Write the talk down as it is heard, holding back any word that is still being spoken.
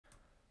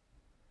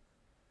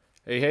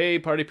Hey,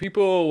 party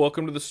people!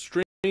 Welcome to the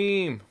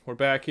stream. We're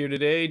back here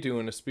today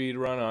doing a speed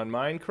run on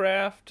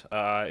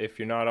Minecraft. If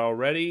you're not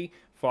already,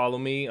 follow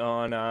me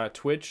on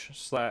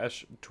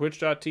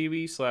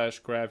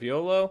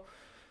twitch.tv/Graviolo.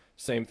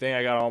 Same thing,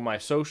 I got all my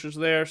socials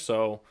there,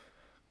 so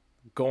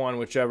go on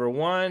whichever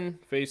one.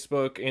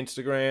 Facebook,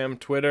 Instagram,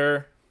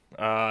 Twitter,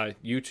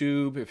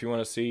 YouTube if you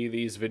want to see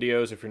these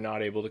videos if you're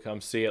not able to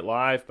come see it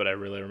live, but I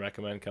really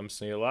recommend come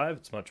see it live.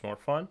 It's much more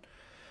fun.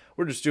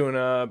 We're just doing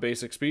a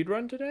basic speed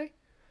run today.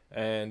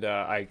 And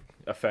I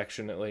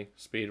affectionately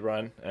speed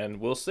run,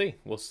 and we'll see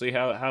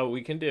how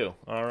we can do.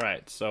 All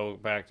right, so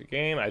back to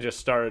game. I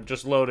just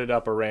loaded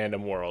up a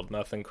random world,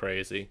 nothing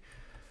crazy.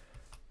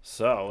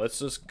 So let's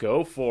just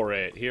go for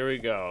it. Here we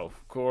go.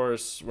 Of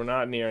course, we're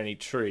not near any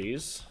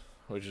trees,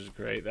 which is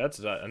great. That's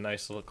a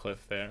nice little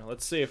cliff there.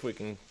 Let's see if we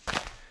can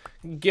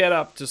get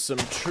up to some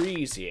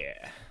trees.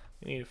 Yeah,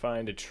 we need to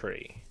find a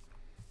tree.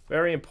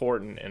 Very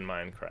important in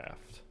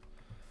Minecraft.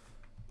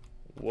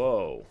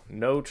 Whoa,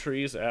 no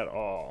trees at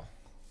all.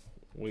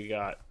 We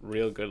got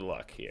real good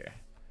luck here.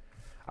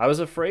 I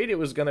was afraid it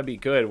was gonna be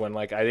good when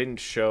I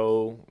didn't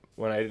start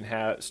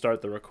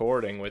the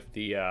recording with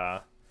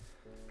the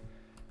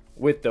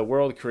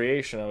world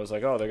creation. I was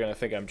like, oh, they're gonna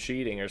think I'm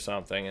cheating or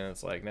something, and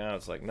it's like now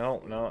it's like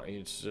no,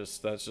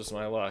 that's just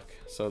my luck.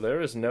 So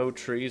there is no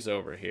trees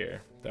over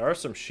here. There are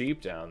some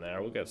sheep down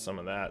there. We'll get some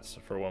of that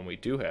for when we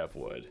do have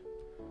wood.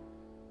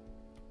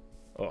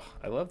 Oh,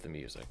 I love the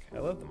music. I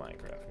love the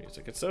Minecraft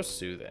music. It's so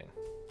soothing.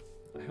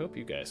 I hope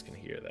you guys can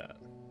hear that.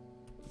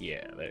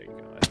 Yeah, there you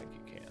go. I think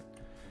you can.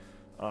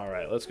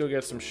 Alright, let's go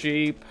get some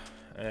sheep.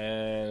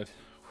 And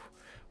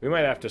we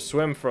might have to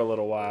swim for a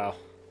little while.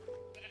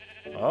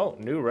 Oh,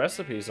 new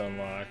recipes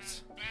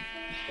unlocked.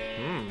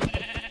 Come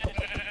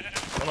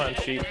on,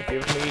 sheep.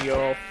 Give me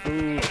your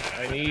food.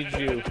 I need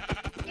you.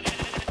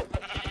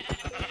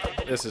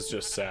 This is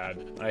just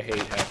sad. I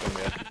hate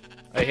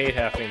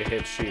having to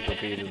hit sheep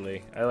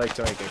repeatedly. I like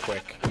to make it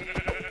quick.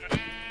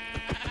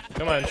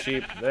 Come on,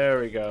 sheep.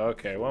 There we go.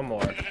 Okay, one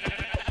more.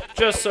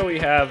 Just so we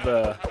have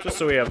the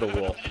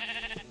wool.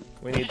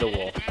 We need the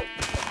wool.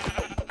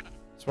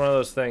 It's one of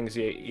those things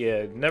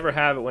you never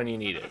have it when you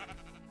need it.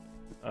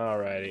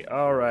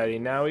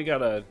 Alrighty. Now we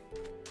gotta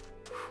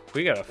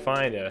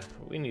find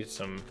we need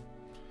some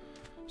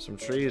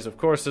trees. Of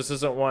course, this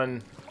isn't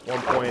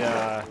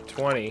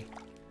 1.20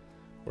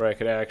 where I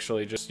could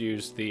actually just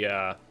use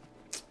the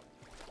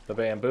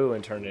bamboo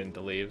and turn it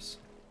into leaves.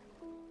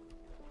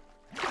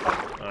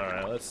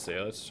 Alright, let's see.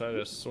 Let's try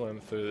to swim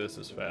through this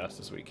as fast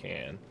as we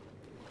can.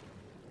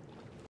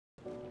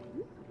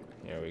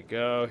 Here we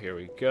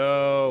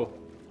go.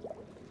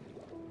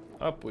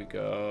 Up we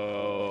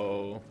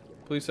go.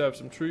 Please have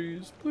some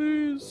trees.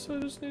 Please, I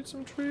just need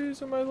some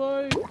trees in my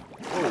life.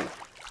 Oh.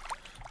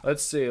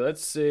 Let's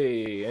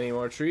see. Any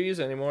more trees?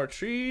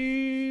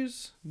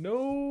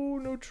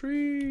 No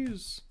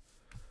trees.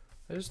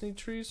 I just need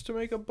trees to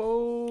make a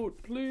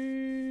boat,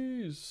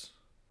 please.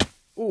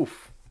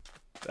 Oof.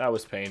 That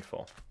was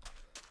painful.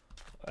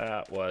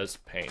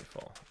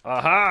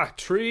 Aha!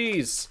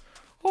 Trees!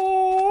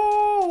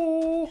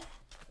 Oh!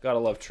 Gotta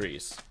love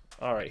trees.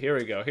 Alright, here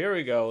we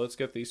go. Let's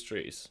get these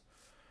trees.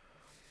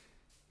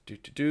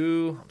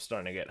 I'm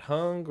starting to get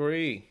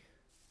hungry.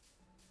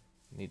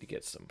 Need to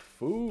get some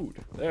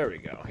food. There we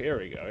go. Here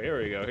we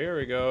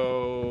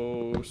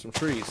go. Some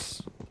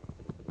trees.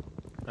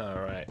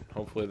 Alright,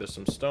 hopefully there's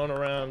some stone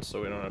around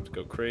so we don't have to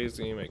go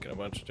crazy making a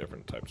bunch of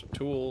different types of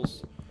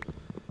tools.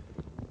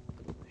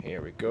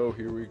 Here we go.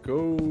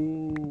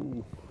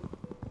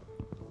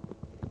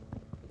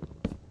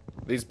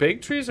 These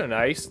big trees are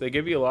nice. They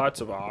give you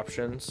lots of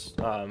options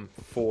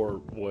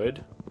for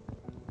wood,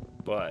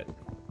 but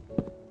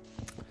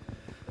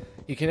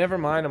you can never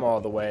mine them all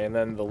the way and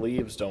then the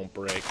leaves don't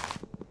break.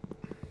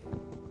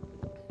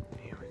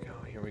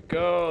 Here we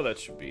go. That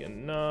should be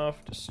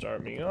enough to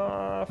start me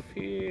off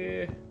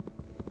here.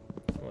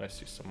 Oh, I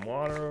see some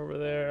water over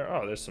there.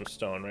 Oh, there's some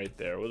stone right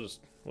there. We'll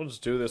just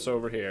do this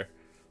over here.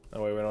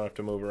 That way we don't have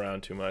to move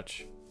around too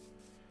much.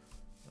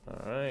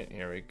 Alright,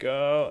 here we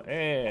go.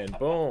 And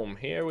boom,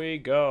 here we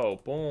go.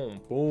 Boom.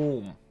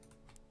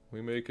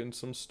 We making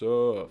some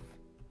stuff.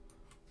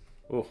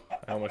 Ooh,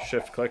 I almost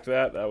shift clicked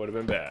that. That would have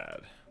been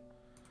bad.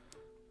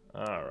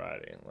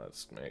 Alrighty,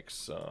 let's make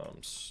some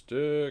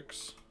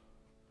sticks.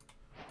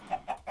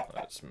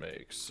 Let's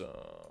make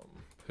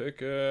some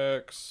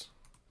pickaxe.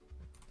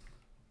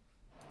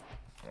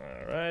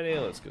 Alrighty,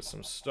 let's get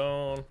some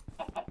stone.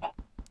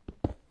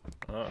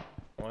 Oh,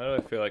 why do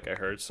I feel like I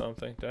heard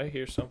something? Did I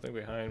hear something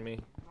behind me?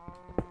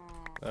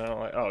 I don't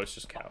like. Oh, it's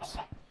just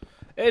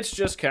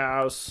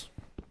cows.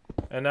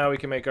 And now we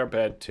can make our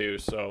bed too,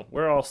 so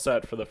we're all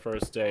set for the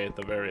first day at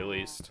the very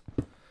least.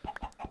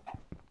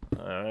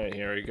 Alright,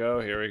 here we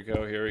go.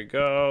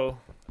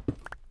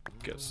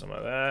 Get some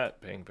of that.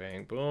 Bang,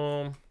 bang,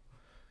 boom.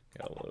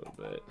 Got a little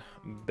bit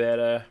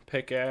better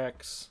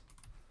pickaxe.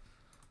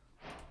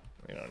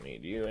 We don't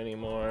need you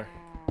anymore.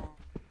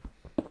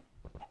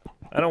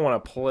 I don't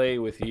want to play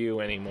with you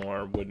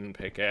anymore, wooden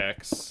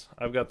pickaxe.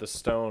 I've got the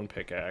stone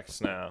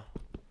pickaxe now.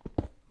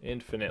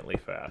 Infinitely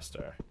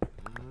faster.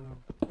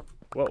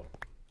 Whoa.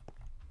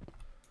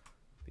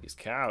 These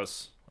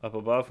cows up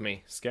above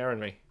me, scaring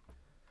me.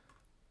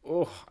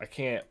 Oh, I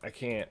can't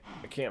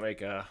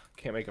make a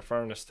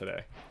furnace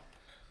today.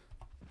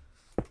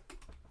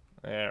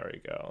 There we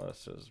go.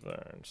 Let's just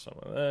burn some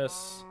of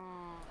this,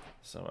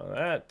 some of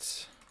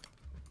that.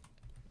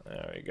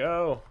 There we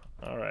go.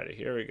 Alrighty,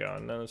 here we go.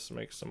 And then let's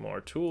make some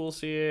more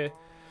tools here.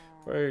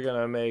 We're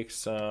gonna make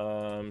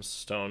some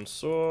stone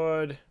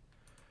sword.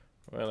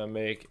 We're gonna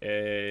make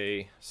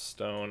a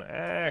stone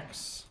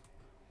axe.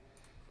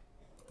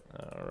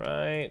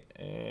 Alright,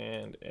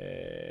 and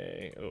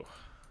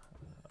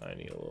I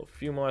need a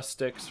few more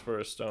sticks for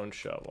a stone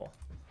shovel.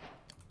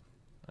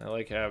 I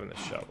like having the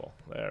shovel.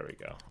 There we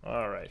go.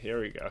 Alright, here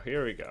we go,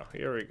 here we go,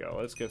 here we go.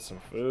 Let's get some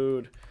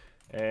food.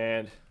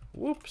 And,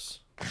 whoops.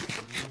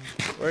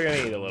 We're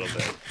gonna eat a little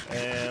bit.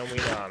 And we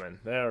ramen.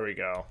 There we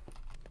go.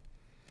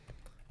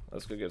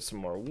 Let's go get some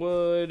more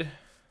wood.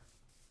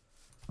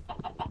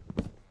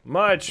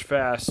 Much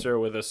faster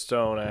with a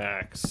stone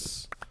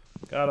axe.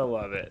 Gotta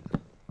love it.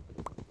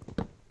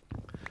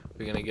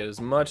 We're gonna get as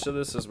much of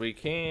this as we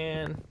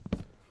can.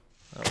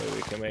 That way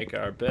we can make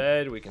our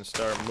bed. We can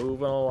start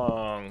moving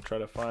along. Try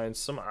to find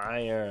some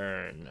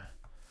iron.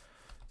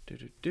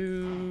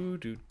 Do.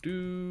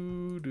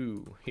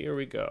 Here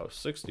we go.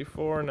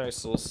 64.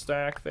 Nice little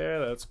stack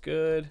there. That's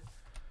good.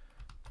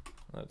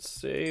 Let's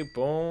see.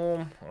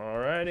 Boom.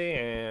 Alrighty.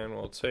 And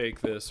we'll take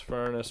this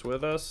furnace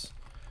with us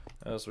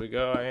as we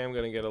go. I am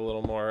gonna get a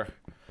little more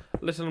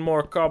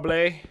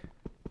cobble.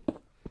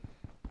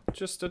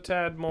 Just a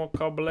tad more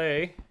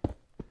cobble.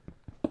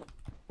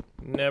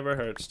 Never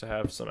hurts to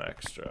have some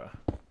extra.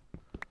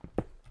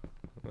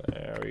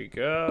 There we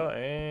go,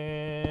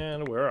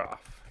 and we're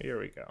off. Here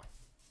we go.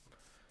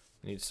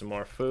 Need some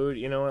more food.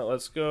 You know what?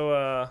 Let's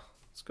go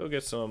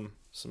get some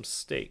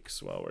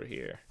steaks while we're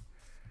here.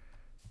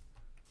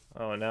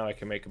 Oh, and now I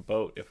can make a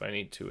boat if I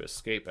need to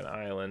escape an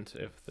island,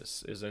 if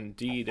this is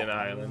indeed an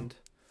island.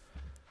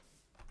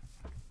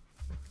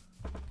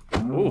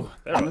 Ooh,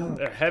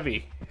 they're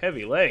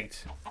heavy-legged,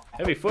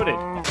 heavy-footed.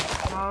 You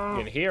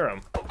can hear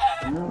them.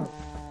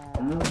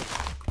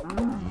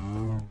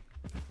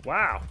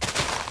 Wow.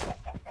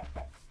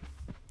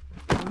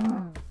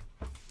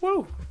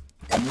 Woo.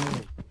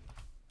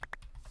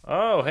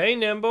 Oh, hey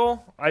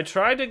Nimble. I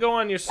tried to go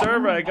on your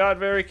server. I got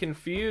very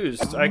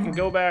confused. I can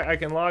go back. I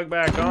can log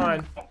back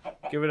on.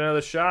 Give it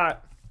another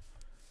shot.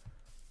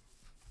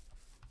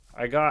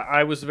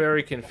 I was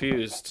very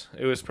confused.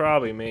 It was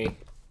probably me.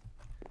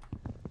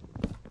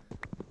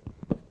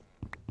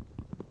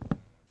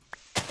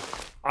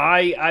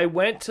 I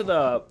went to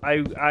the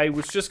I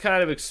was just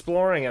kind of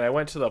exploring, and I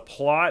went to the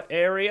plot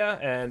area,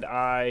 and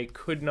I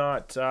could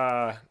not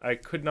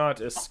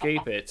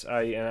escape it.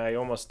 I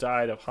almost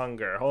died of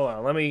hunger. Hold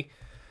on, let me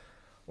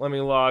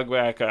log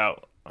back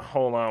out.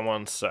 Hold on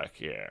one sec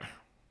here.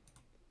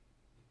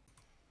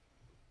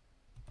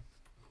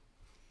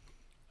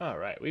 All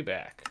right, we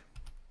back.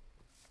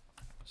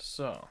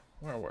 So,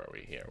 where were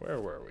we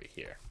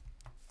here?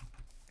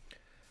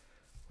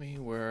 We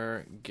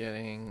were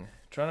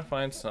trying to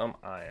find some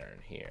iron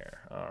here.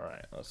 All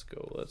right, let's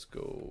go.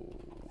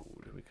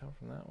 Did we come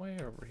from that way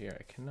or over here?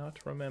 I cannot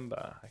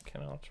remember.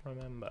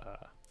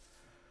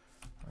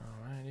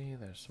 Alrighty,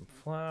 there's some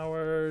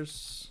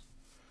flowers.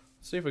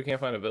 Let's see if we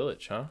can't find a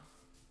village, huh?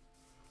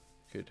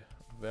 Could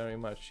very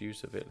much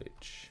use a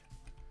village.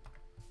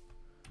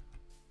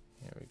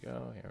 Here we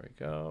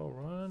go.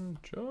 Run,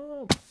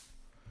 jump.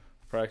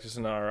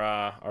 Practicing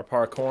our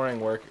parkouring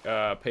work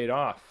paid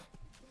off.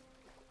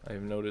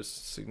 I've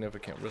noticed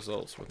significant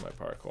results with my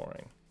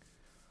parkouring.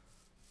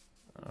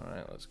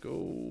 Alright, let's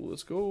go.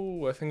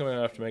 I think I'm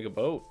gonna have to make a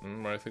boat,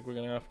 and I think we're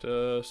gonna have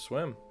to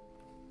swim.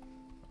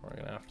 We're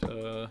gonna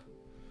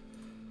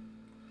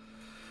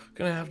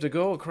have to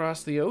go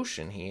across the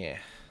ocean here.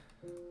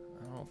 I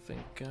don't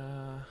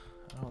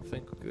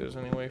think there's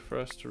any way for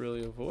us to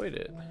really avoid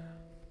it.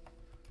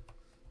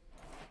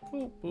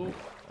 Boop, boop.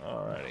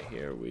 Alrighty,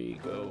 here we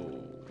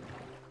go.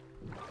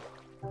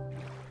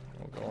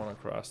 We're going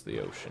across the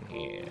ocean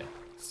here.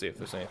 Let's see if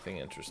there's anything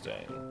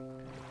interesting.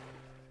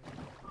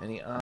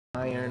 Any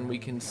iron we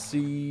can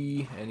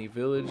see? Any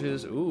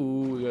villages?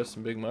 Ooh, we got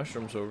some big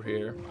mushrooms over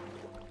here.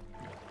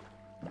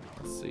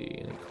 Let's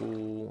see, any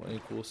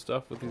cool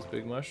stuff with these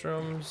big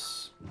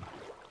mushrooms?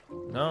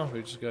 No,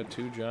 we just got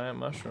 2 giant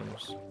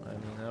mushrooms. I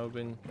mean, that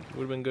would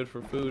have been good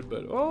for food,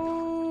 but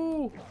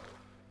oh!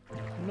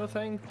 No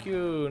thank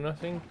you, no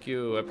thank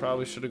you. I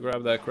probably should have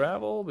grabbed that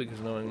gravel, because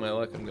knowing my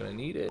luck, I'm gonna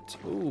need it.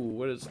 Ooh,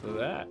 what is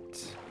that?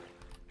 Is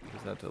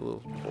that a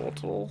little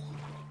portal?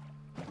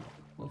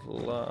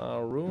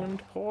 Little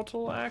ruined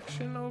portal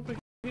action over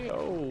here?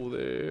 Oh,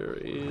 there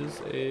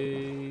is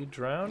a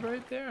drowned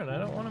right there, and I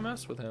don't want to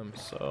mess with him,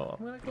 so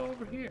I'm gonna go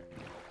over here.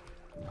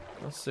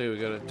 Let's see, we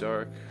got a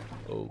dark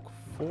oak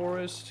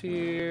forest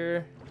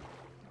here.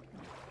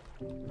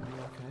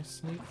 Can I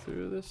sneak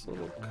through this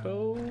little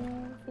cove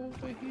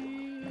over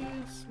here?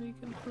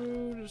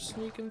 Just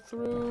sneaking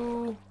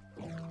through.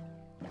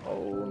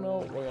 Oh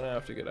no, we're gonna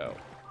have to get out.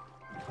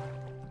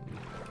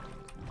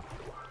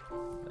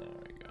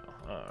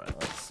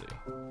 see.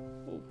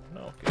 Oh,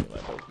 no, give me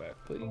my boat back,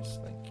 please.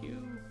 Thank you.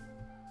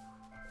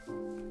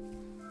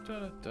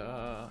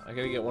 Da-da-da. I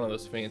gotta get one of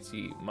those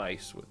fancy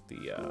mice with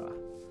the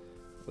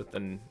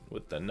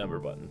number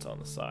buttons on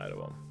the side of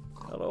them.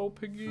 Hello,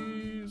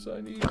 piggies.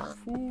 I need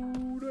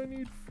food. I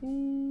need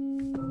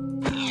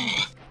food.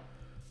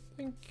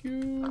 Thank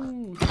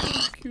you.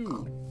 Thank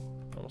you.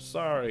 I'm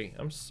sorry.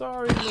 I'm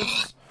sorry,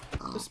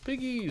 Miss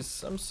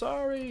Piggies. I'm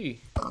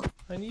sorry.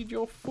 I need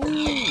your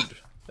food.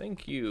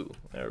 Thank you.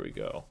 There we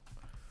go.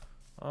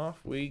 Off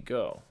we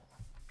go.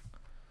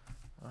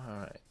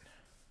 Alright.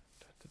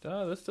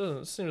 This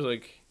seems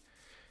like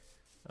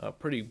a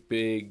pretty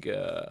big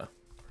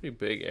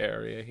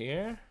area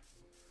here.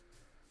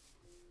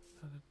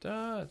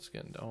 It's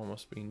getting to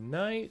almost be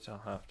night. I'll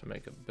have to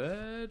make a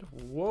bed.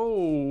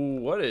 Whoa,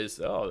 what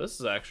is... Oh, this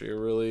is actually a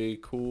really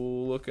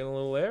cool looking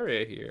little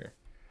area here.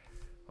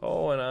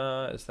 Oh,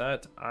 and is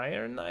that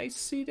iron I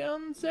see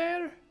down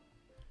there?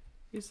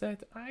 Is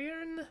that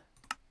iron?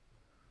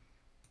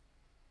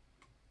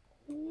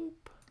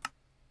 Whoop.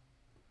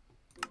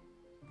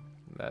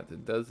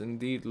 That does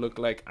indeed look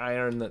like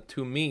iron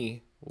to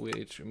me,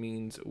 which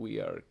means we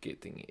are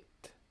getting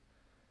it.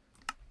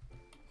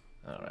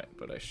 Alright,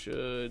 but I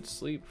should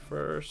sleep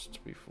first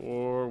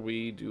before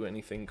we do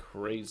anything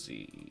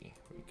crazy,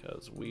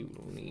 because we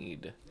will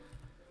need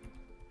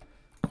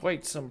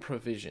quite some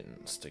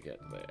provisions to get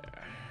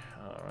there.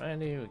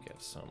 Alrighty, we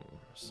get some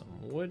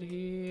wood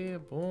here.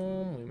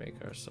 Boom, we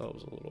make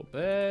ourselves a little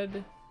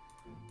bed.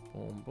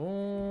 Boom,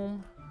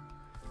 boom.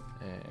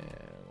 And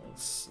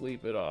let's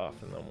sleep it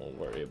off, and then we'll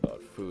worry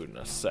about food in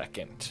a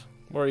second.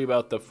 Worry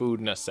about the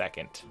food in a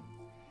second.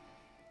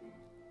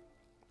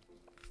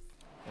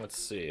 Let's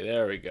see,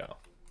 there we go.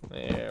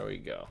 There we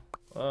go.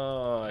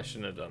 Oh, I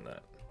shouldn't have done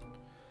that.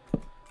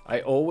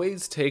 I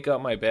always take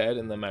up my bed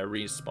and then my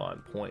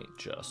respawn point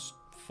just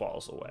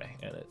falls away,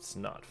 and it's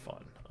not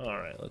fun.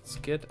 Alright, let's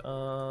get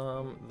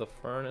the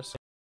furnace,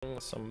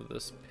 some of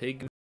this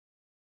pig.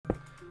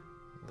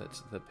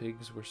 The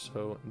pigs were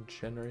so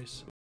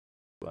generous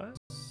with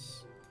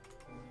us.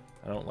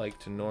 I don't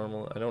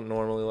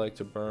normally like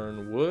to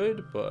burn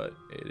wood, but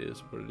it is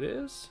what it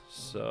is.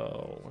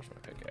 So, where's my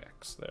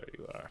pickaxe? There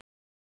you are.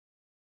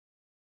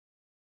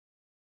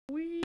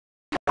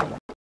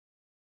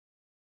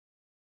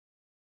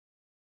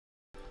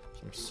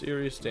 Some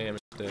serious damage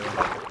there.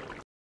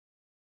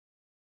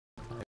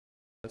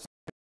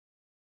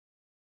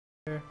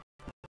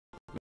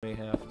 We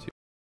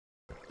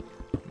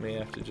may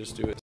have to just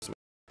do it this way.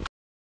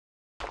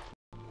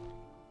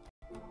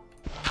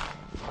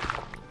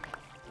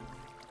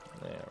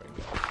 There we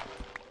go.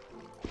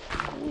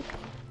 Whoop.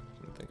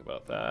 Didn't think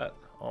about that.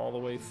 All the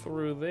way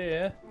through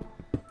there.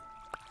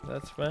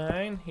 That's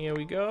fine. Here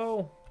we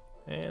go.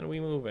 And we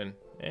moving.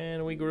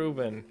 And we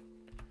grooving.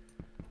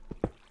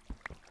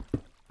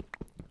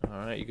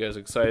 Alright, you guys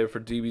excited for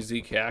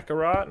DBZ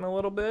Kakarot in a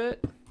little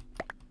bit?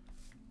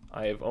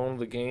 I have owned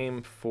the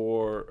game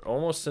for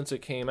almost since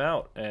it came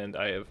out, and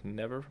I have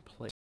never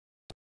played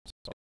it.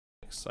 So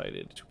I'm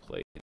excited to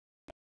play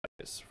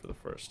this for the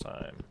first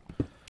time.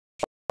 A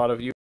lot of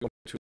you are going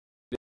to,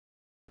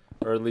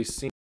 or at least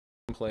seen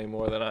him play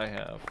more than I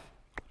have.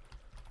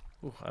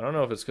 Ooh, I don't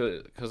know if it's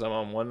because I'm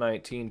on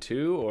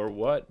 119.2 or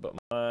what, but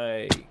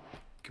my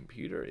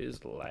computer is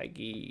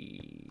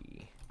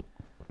laggy.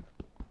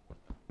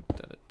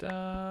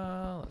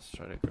 Let's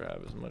try to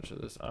grab as much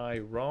of this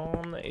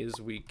iron as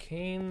we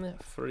can.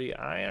 Free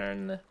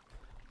iron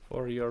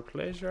for your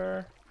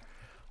pleasure.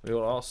 We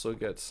will also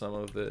get some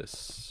of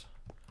this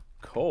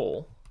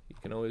coal. You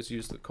can always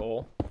use the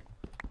coal.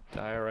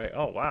 Diorite.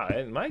 Oh wow,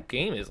 my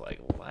game is like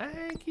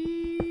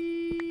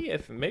laggy.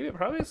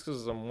 Probably it's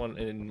because I'm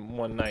in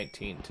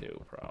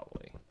 119.2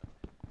 probably.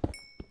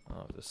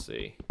 I'll have to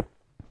see.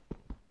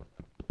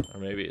 Or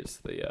maybe it's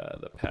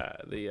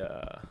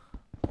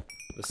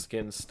the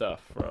skin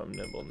stuff from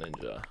Nimble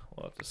Ninja.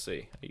 We'll have to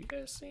see. Are you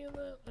guys seeing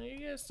that? Are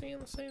you guys seeing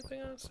the same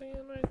thing I'm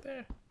seeing right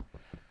there?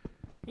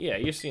 Yeah,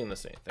 you're seeing the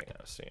same thing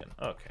I'm seeing.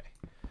 Okay.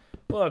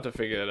 We'll have to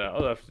figure it out.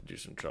 I'll have to do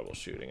some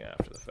troubleshooting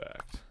after the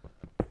fact.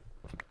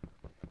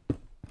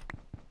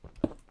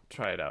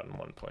 Try it out in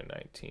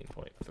 1.19.3.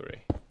 Is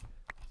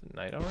it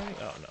night already?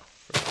 Oh, no.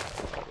 First time I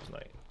thought it was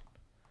night.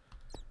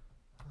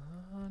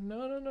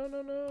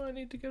 No. I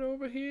need to get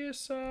over here,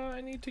 sir.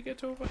 I need to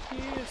get over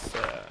here,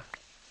 sir.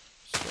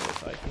 So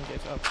that I can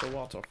get up the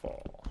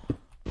waterfall.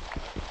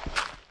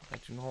 I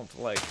do not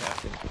like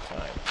having to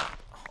climb up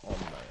on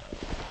my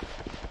own.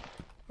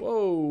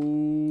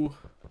 Whoa!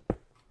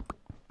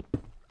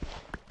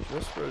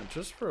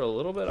 Just for a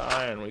little bit of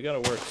iron, we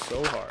gotta work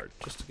so hard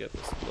just to get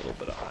this little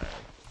bit of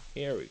iron.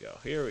 Here we go.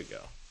 Here we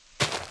go.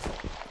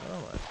 Oh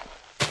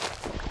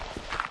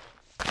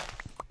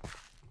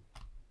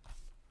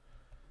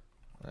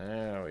my.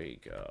 There we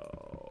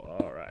go.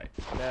 All right.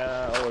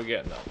 Now we're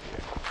getting up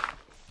here.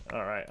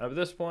 Alright, at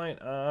this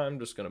point, I'm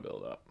just going to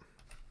build up.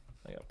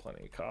 I got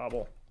plenty of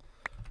cobble.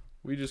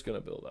 We just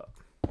going to build up.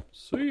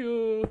 See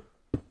ya!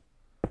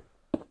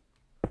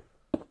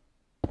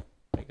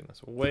 Making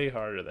this way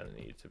harder than it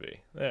needed to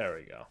be. There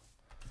we go.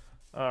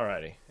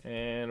 Alrighty,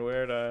 and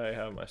where do I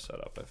have my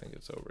setup? I think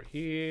it's over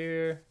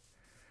here.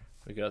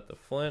 We got the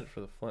flint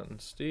for the flint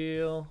and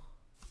steel.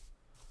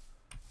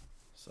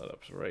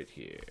 Setup's right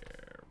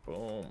here.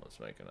 Boom, let's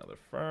make another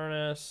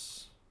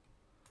furnace.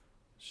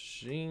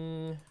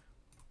 Zing.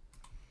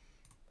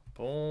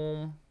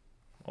 Boom.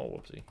 Oh,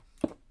 whoopsie.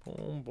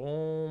 Boom,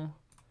 boom.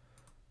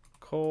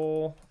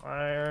 Coal,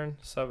 iron,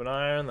 7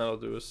 iron. That'll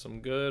do us some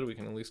good. We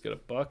can at least get a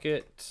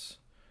bucket.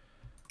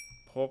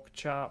 Pork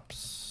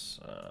chops.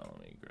 Let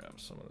me grab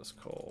some of this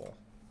coal.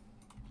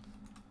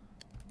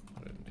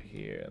 Put it into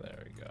here.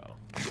 There we go.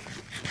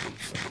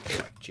 Some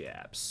pork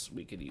chops.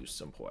 We could use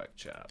some pork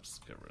chops.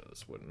 Get rid of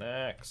this wooden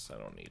axe. I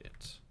don't need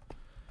it.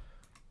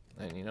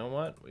 And you know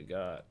what? We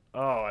got...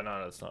 Oh,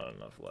 no, that's not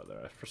enough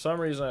leather. For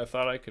some reason, I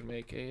thought I could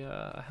make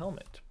a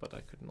helmet, but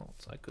I could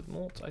not. I could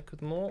not. I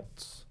could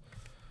not.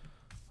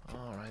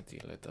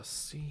 Alrighty, let us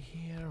see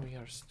here. We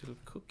are still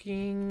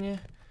cooking.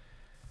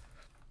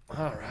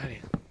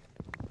 Alrighty.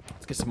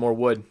 Let's get some more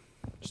wood,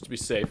 just to be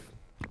safe.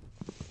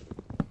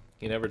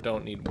 You never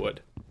don't need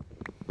wood.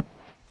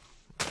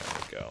 There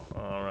we go.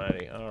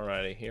 Alrighty,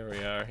 alrighty. Here we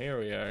are, here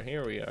we are,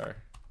 here we are.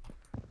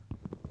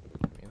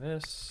 Give me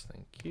this.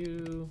 Thank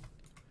you.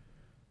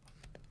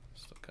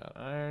 Still got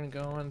iron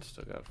going,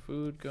 still got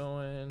food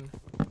going.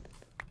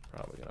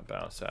 Probably gonna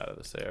bounce out of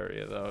this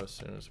area, though, as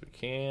soon as we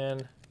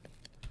can.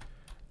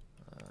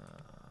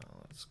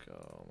 Let's go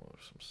move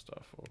some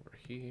stuff over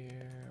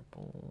here.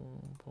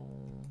 Boom,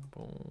 boom,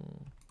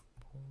 boom,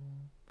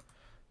 boom.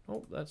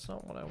 Nope, that's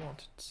not what I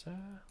wanted,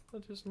 sir.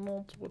 That is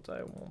not what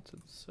I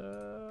wanted,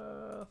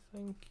 sir.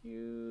 Thank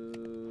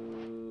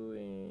you.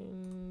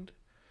 And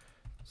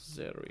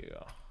there we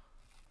go.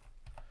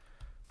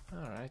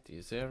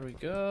 Alrighty, there we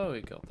go.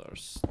 We got our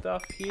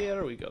stuff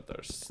here. We got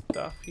our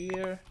stuff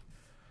here.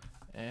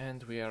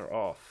 And we are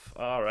off.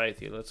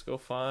 Alrighty, let's go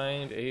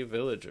find a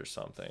village or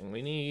something.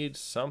 We need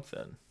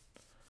something.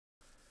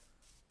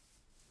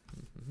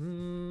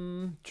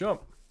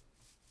 Jump.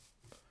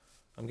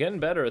 I'm getting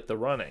better at the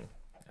running,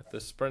 at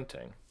the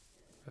sprinting.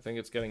 I think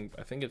it's getting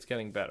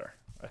better.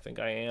 I think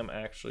I am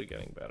actually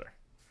getting better.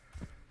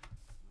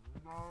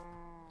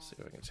 Let's see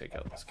if I can take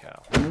out this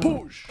cow.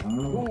 Push!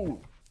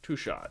 Ooh, 2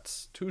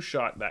 shots. 2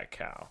 shot that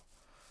cow.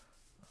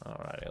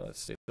 Alrighty,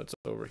 let's see what's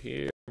over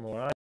here.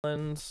 More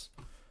islands.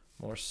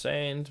 More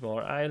sand,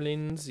 more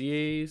islands,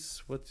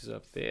 yes. What is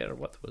up there?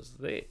 What was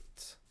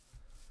that?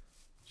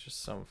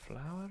 Just some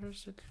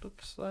flowers, it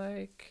looks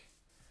like.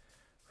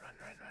 Run,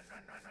 run, run,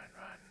 run, run, run,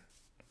 run.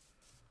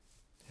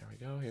 Here we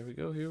go, here we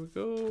go, here we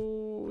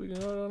go. We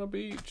got on a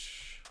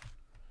beach.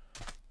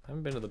 I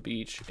haven't been to the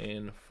beach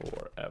in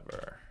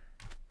forever.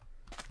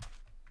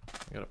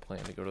 I got a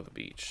plan to go to the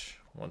beach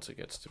once it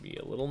gets to be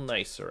a little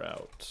nicer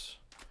out.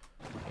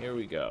 Here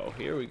we go,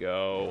 here we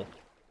go.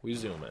 We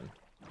zoom in,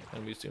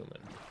 and we zoom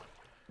in.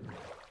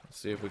 Let's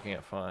see if we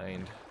can't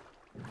find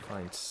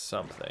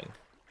something.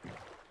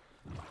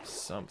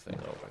 Something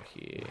over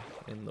here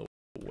in the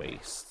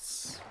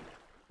wastes.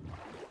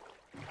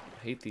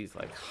 I hate these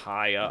like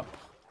high up.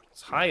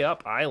 It's high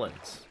up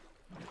islands.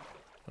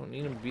 Don't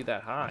need them to be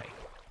that high.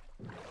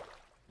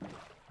 I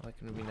like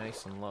them to be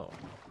nice and low.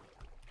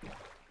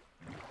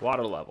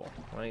 Water level,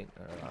 right?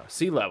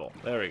 Sea level.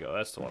 There we go.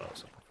 That's the one I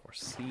was looking for.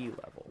 Sea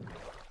level.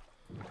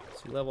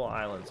 Sea level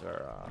islands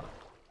are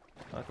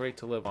not great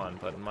to live on,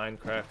 but in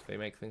Minecraft they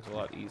make things a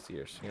lot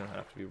easier, so you don't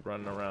have to be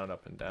running around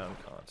up and down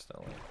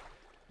constantly.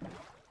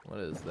 What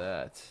is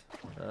that?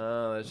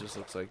 Oh, that just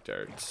looks like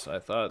dirt. I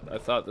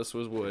thought this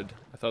was wood.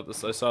 I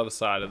saw the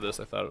side of this.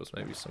 I thought it was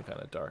maybe some kind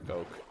of dark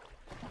oak.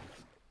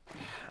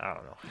 I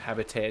don't know.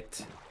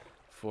 Habitat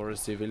for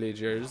the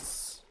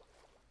villagers.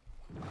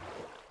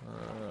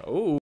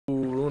 Oh,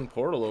 ruined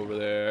portal over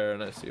there,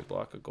 and I see a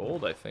block of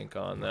gold, I think,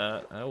 on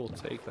that. I will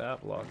take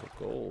that block of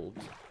gold.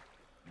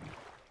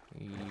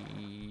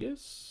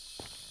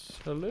 Yes.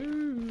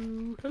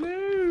 Hello.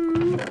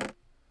 Hello.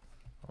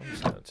 I'm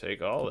just gonna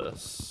take all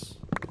this.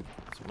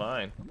 It's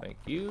mine. Thank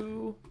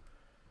you.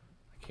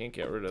 I can't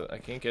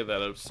get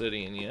that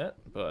obsidian yet,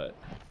 but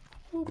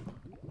whoop,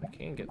 I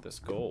can get this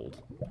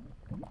gold.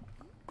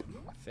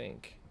 I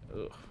think.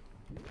 Ugh.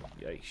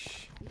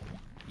 Yeesh.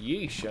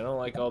 Yeesh, I don't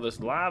like all this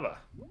lava.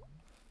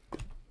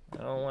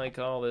 I don't like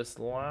all this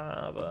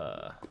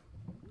lava.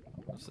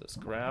 What's this,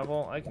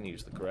 gravel? I can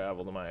use the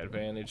gravel to my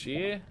advantage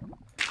here.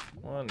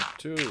 1,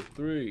 2,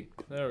 3.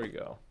 There we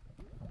go.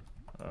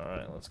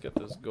 Alright, let's get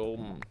this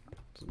golden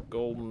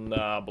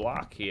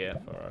block here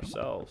for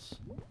ourselves.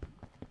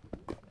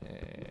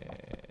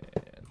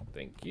 And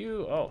thank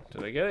you. Oh,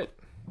 did I get it?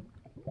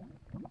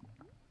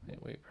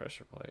 Wait,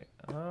 pressure plate.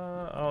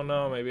 Oh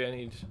no, maybe I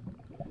need...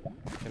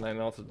 Can I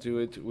not do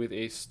it with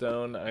a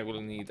stone? I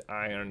will need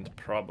iron,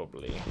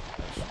 probably.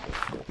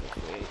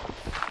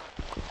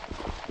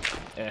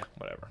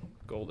 Whatever.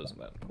 Gold isn't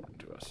that important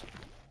to us.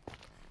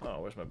 Oh,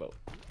 where's my boat?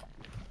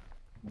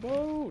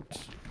 Boat!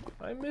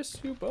 I miss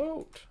you,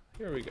 boat!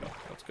 Here we go.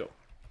 Let's go.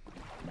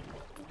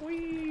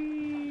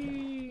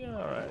 Whee!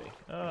 Alrighty.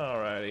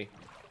 Alrighty.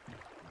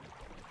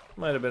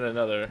 Might have been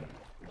another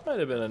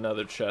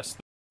chest,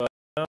 but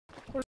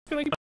we're just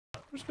gonna keep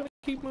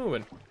keep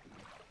moving.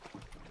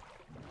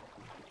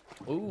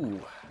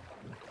 Ooh.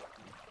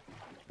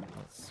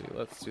 Let's see,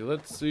 let's see,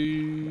 let's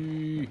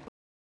see.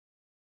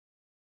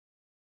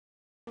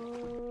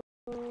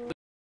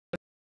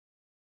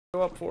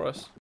 Go up for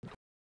us.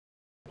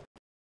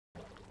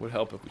 Would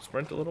help if we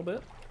sprint a little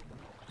bit.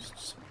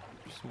 Just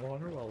some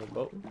water while we're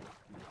boating.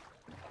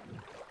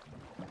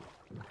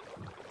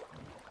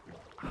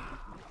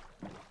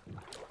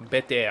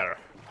 Better.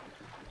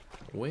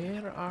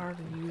 Where are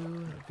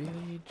you,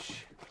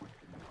 village?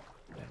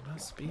 There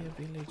must be a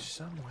village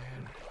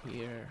somewhere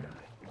here.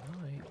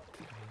 I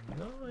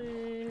know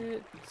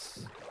it.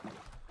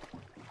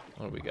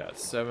 What do we got?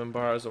 7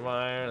 bars of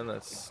iron.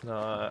 That's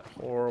not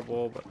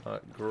horrible, but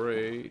not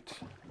great.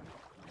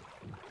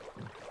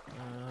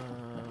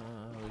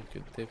 We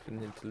could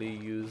definitely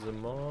use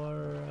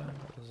more.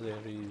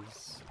 There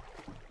is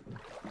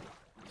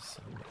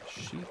some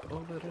sheep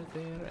over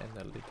there,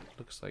 and it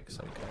looks like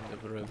some kind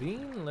of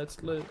ravine. Let's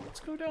go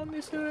down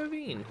this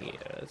ravine here.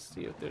 Let's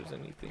see if there's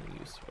anything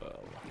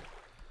useful.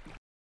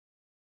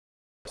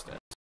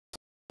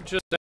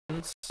 Just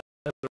ends.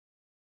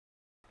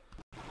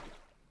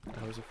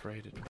 I was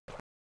afraid it.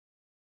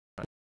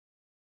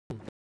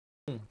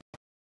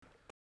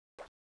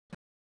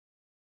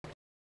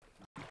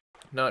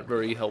 Not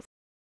very helpful.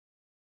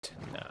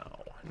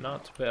 Now,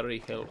 not very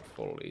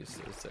helpful is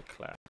the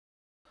class.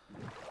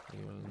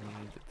 You will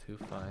need to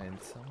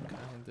find some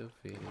kind of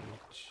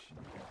village.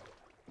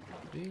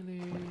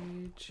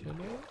 Village,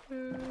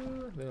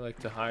 hello? They like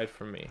to hide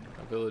from me.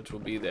 A village will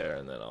be there,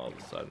 and then all of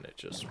a sudden it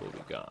just will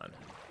be gone.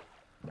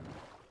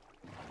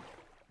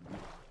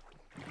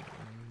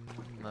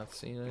 Not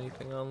seeing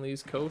anything on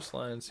these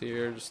coastlines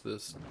here. Just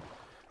this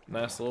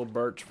nice little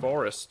birch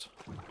forest.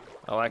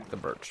 I like the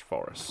birch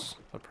forests.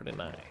 They're pretty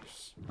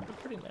nice. They're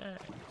pretty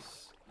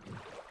nice.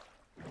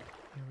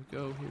 Here we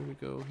go, here we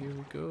go, here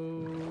we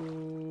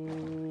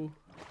go.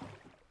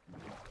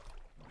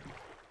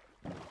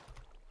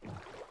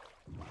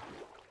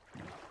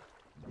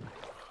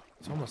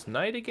 It's almost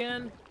night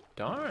again?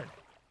 Darn.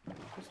 It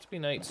used to be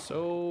night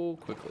so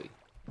quickly.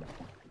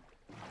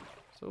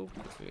 So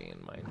quickly in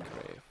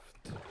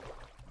Minecraft.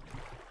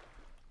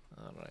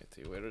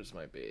 Alrighty, where is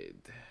my bed?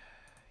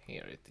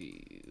 Here it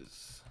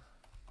is.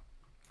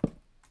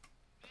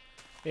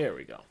 Here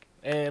we go.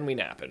 And we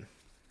napping.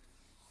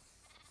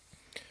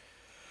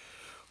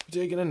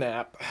 We're taking a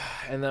nap,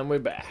 and then we're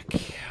back.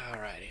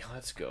 Alrighty,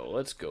 let's go,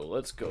 let's go,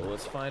 let's go.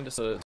 Let's find us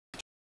a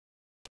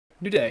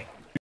new day.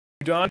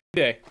 New dawn,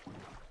 new day.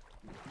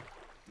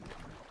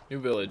 New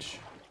village.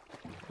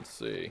 Let's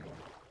see.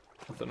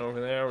 Nothing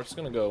over there. We're just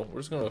gonna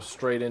go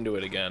straight into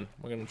it again.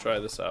 We're gonna try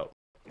this out.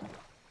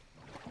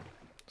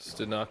 This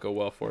did not go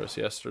well for us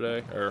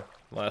yesterday, or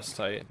last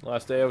day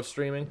I was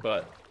streaming,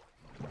 but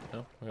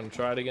no, we're gonna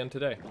try it again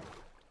today.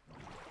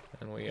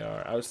 And we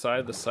are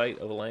outside the sight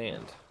of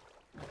land.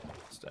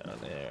 It's down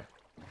there.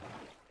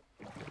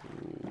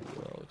 Ooh,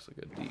 that looks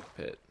like a deep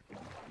pit.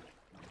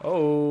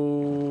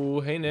 Oh,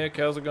 hey Nick,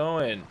 how's it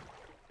going?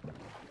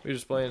 We're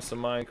just playing some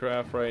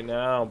Minecraft right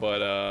now,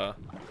 but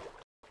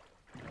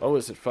oh,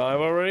 is it 5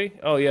 already?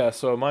 Oh yeah,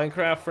 so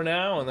Minecraft for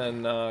now, and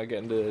then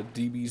getting to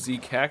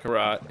DBZ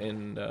Kakarot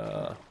in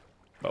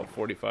about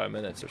 45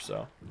 minutes or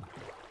so.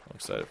 I'm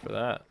excited for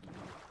that.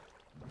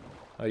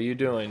 How you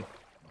doing?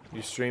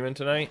 You streaming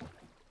tonight?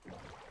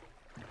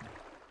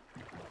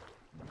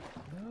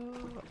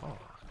 Oh,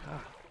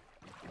 God.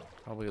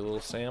 Probably a little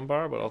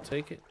sandbar, but I'll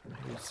take it.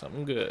 Maybe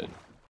something good.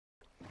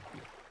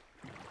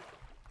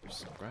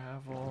 Some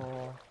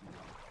gravel.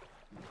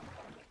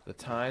 The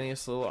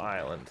tiniest little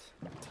island.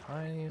 The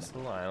tiniest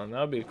little island. That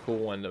would be a cool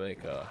one to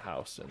make a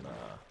house in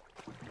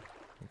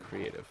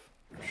creative.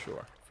 For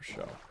sure. For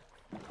sure.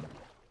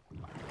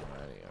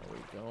 Alrighty, are we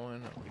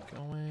going? Are we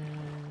going?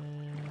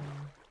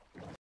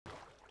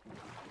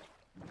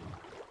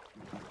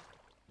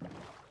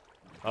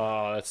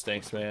 Oh, that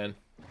stinks, man.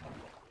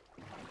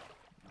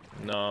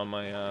 No,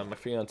 my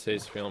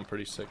fiance's feeling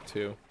pretty sick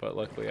too, but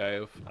luckily I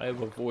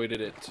have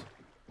avoided it.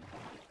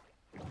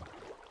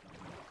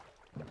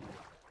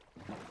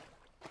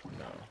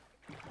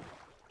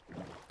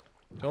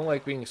 Don't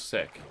like being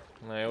sick.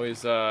 And I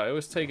always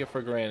take it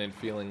for granted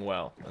feeling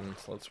well, and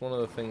so it's one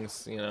of the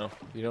things, you know,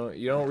 you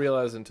don't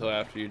realize until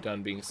after you're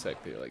done being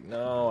sick that you're like,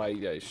 no,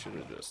 I should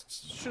have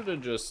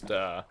just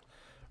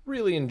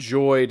really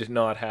enjoyed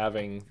not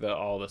having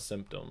all the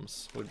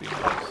symptoms. Would be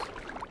nice.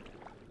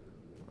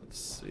 Let's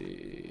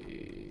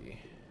see.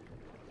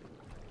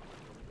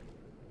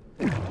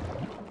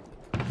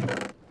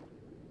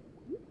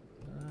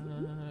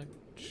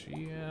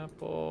 Chi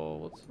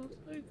apple.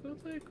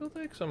 We'll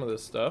take some of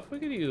this stuff. We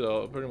could use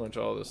pretty much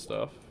all this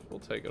stuff. We'll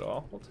take it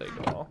all. We'll take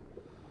it all.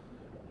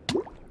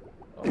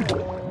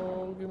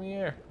 Oh, give me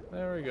air.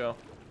 There we go.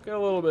 Got a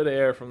little bit of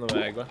air from the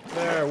magma.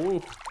 There,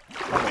 woo.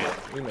 We made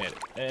it. We made it.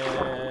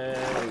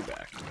 And we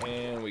back.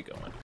 And we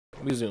going.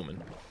 We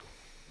zooming.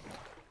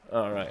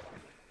 Alright.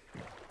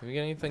 Did we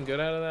get anything good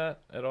out of that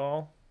at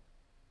all?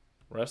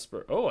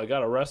 Oh, I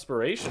got a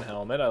respiration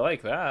helmet. I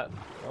like that.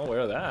 I'll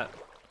wear that.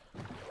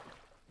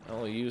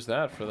 I'll use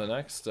that for the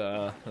next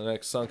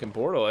sunken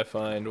portal I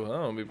find. Well,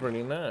 that'll be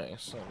pretty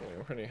nice. That'll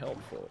be pretty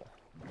helpful.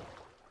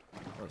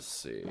 Let's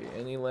see.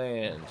 Any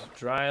land.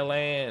 Dry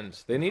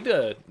land. They need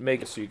to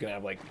make it so you can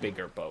have, like,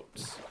 bigger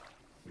boats.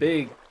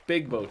 Big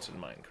boats in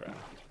Minecraft.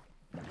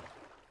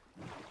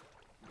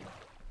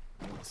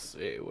 Let's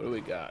see. What do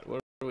we got?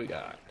 What do we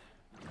got?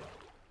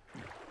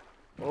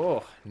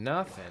 Oh,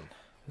 nothing.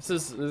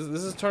 This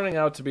is turning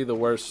out to be the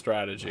worst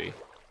strategy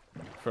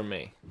for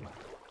me.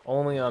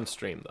 Only on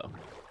stream, though.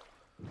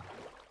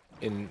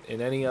 In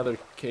any other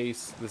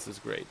case, this is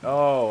great.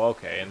 Oh,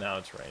 okay, and now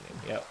it's raining.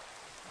 Yep.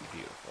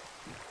 Beautiful.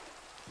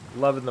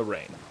 Loving the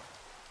rain.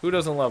 Who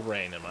doesn't love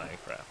rain in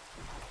Minecraft?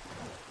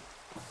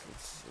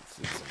 Let's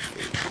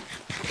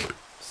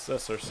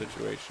assess our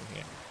situation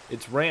here.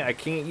 It's rain. I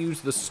can't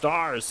use the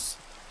stars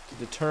to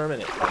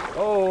determine it.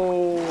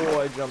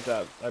 Oh, I jumped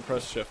out. I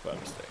pressed shift by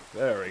mistake.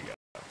 There we go.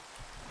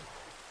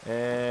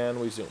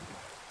 And we zoom.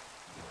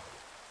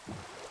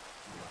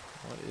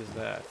 What is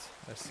that?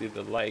 I see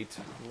the light.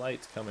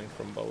 Light coming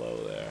from below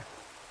there.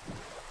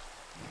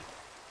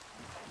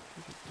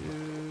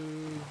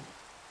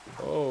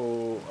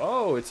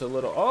 Oh, it's a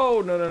little...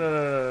 Oh,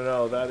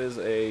 no. That is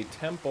a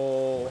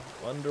temple.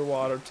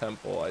 Underwater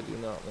temple I do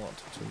not want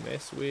to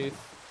mess with.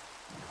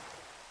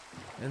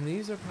 And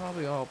these are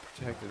probably all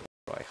protected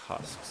by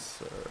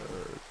husks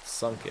or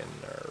sunken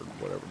or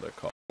whatever they're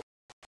called.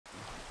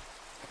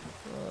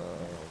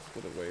 Let's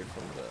get away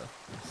from the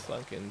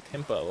sunken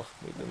temple.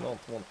 We do not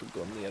want to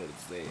go near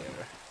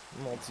there.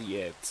 Not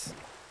yet.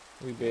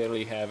 We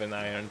barely have an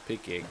iron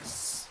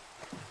pickaxe.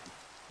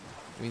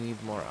 We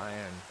need more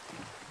iron.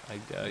 I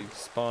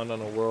spawned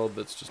on a world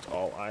that's just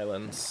all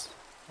islands.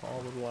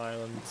 All little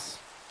islands.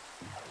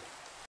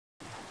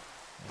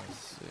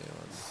 Let's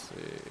see.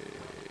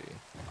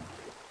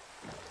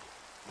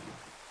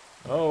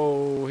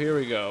 Oh, here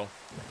we go.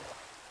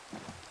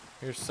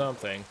 Here's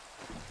something.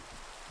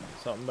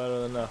 Something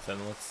better than nothing.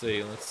 Let's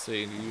see.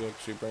 Do you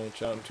actually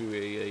branch out into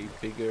a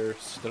bigger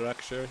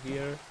structure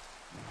here?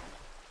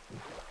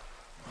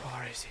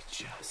 Or is it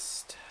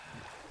just...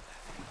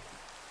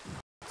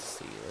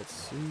 Let's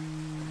see.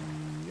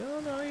 Oh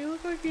no, you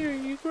look like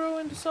you grow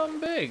into something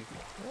big.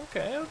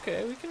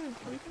 Okay, we can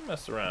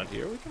mess around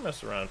here. We can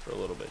mess around for a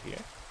little bit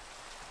here.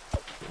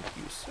 Thank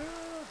you, sir.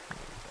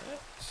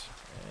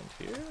 And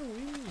here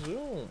we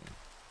zoom.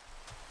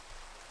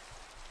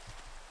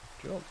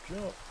 Jump.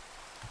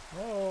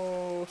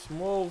 Oh, some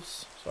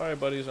wolves. Sorry,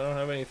 buddies, I don't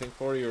have anything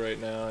for you right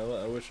now.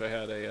 I wish I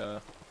had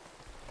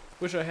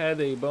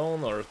a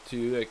bone or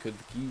two I could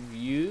give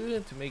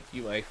you to make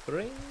you my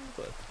friend,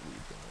 but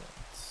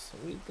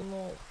we do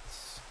not.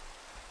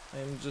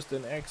 I'm just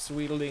an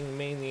axe-wielding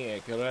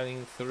maniac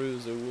running through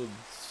the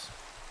woods.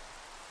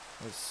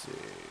 Let's see.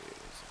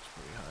 It's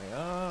pretty high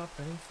up.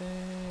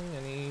 Anything?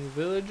 Any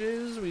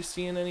villages? We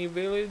seeing any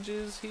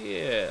villages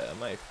here,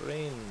 my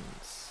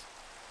friends?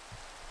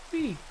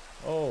 Whee!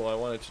 Oh, I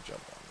wanted to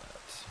jump on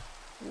that.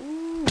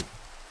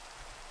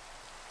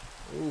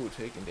 Ooh,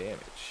 taking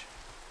damage.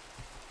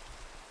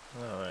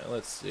 Alright,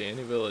 let's see.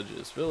 Any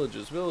villages?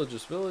 Villages,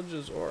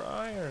 or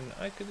iron.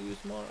 I could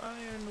use more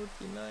iron, would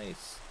be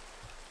nice.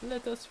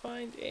 Let us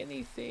find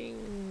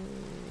anything.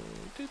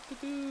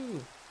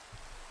 Doo-doo-doo.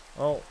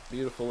 Oh,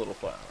 beautiful little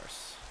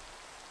flowers.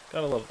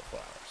 Gotta love the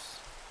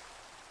flowers.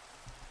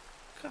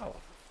 Gotta love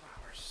the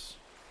flowers.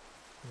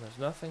 When there's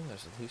nothing,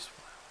 there's at least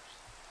flowers.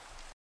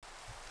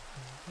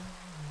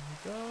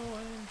 Go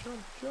and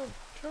jump.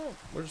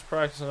 We're just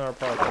practicing our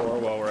parkour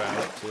while we're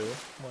at it, too.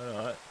 Why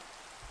not?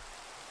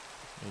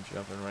 And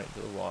jumping right into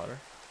the water.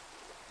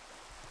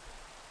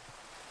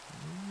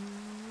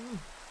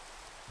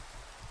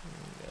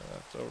 Yeah,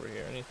 that's over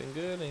here. Anything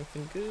good?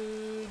 Anything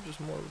good? Just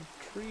more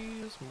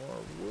trees,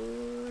 more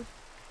wood.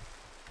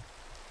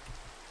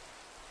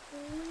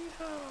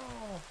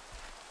 Yeehaw!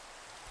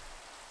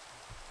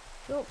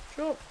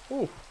 Jump!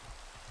 Ooh!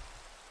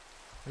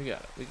 We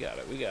got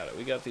it.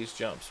 We got these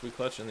jumps. We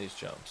clutching these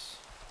jumps.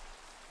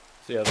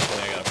 The other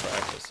thing I gotta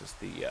practice is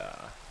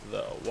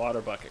the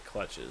water bucket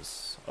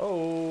clutches.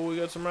 Oh, we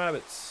got some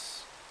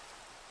rabbits.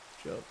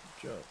 Jump.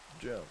 Here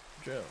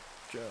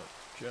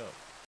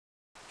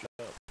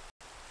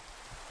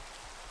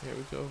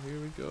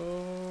we go.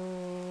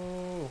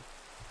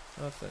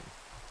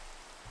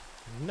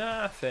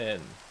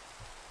 Nothing.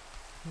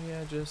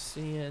 Yeah, just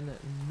seeing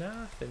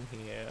nothing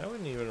here. I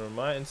wouldn't even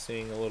mind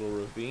seeing a little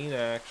ravine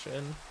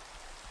action.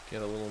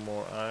 Get a little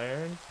more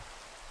iron.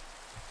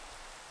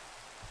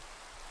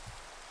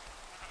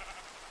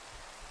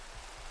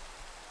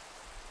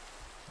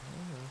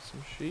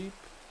 Some sheep.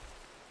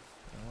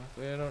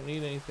 Luckily I don't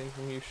need anything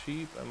from you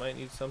sheep. I might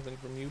need something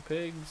from you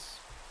pigs.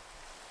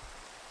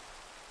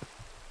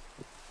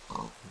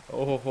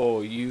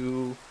 Oh,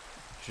 you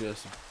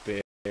just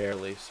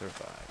barely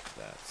survived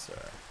that,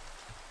 sir.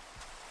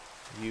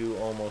 You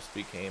almost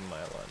became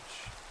my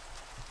lunch.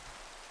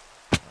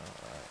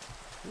 Alright.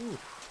 Oof.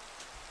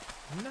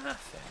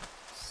 Nothing.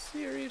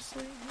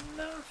 Seriously,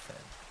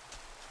 nothing.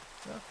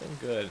 Nothing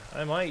good.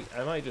 I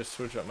might just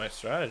switch up my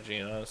strategy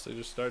and honestly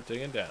just start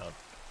digging down.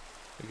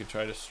 We could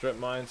try to strip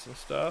mine some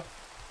stuff.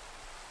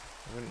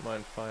 I wouldn't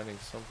mind finding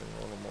something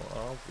a little more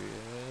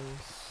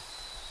obvious.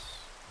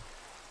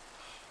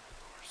 Of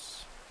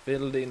course.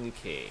 Filled-in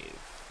cave.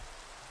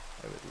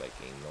 I would like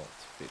a not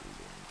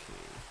filled-in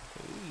cave,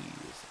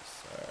 please,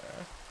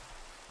 sir.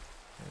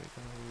 Here we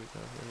go, here we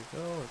go, here we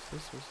go. What's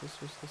this? What's this?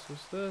 What's this?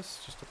 What's this?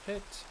 Just a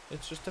pit.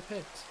 It's just a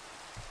pit.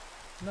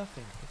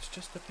 Nothing. It's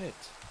just a pit.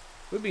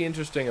 It would be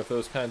interesting if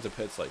those kinds of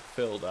pits like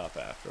filled up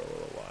after a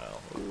little while.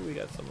 Ooh, we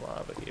got some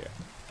lava here.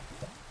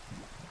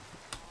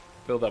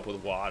 Filled up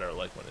with water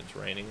like when it's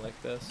raining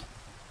like this.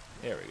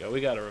 Here we go.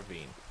 We got a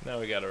ravine. Now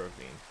we got a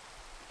ravine.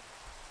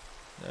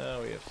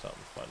 Now we have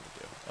something fun to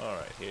do.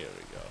 Alright, here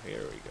we go.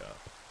 Here we go.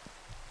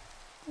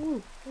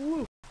 Woo,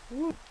 woo,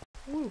 woo,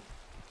 woo.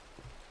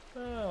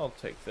 I'll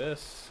take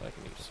this. I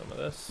can use some of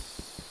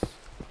this.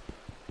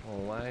 A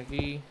little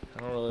laggy. I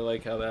don't really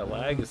like how that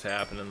lag is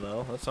happening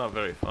though. That's not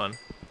very fun.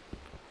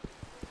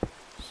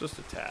 It's just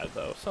a tad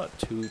though. It's not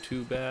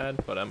too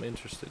bad, but I'm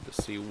interested to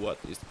see what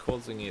is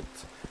causing it.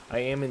 I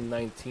am in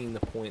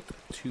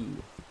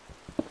 19.2.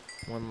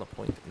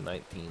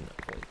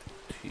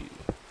 1.19.2.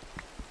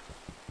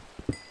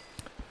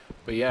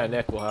 But yeah,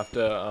 Nick, we'll have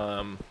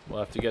to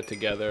get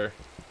together,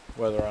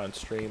 whether on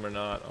stream or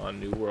not, on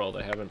New World.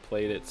 I haven't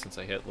played it since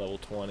I hit level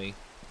 20.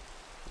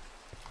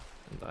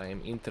 And I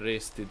am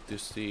interested to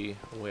see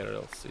where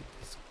else it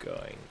is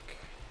going.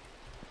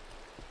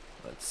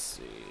 Let's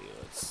see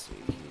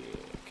here.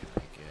 Can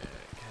I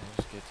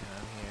just get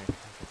down here? Can I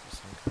get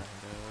some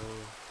kind of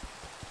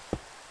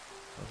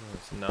something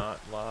that's not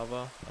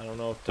lava? I don't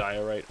know if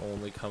diorite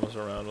only comes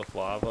around with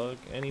lava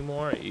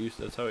anymore.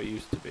 That's how it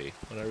used to be.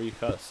 Whenever you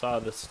saw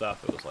this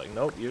stuff, it was like,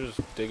 nope, you're just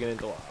digging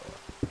into lava.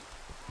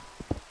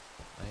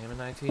 I am a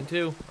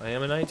 19.2. I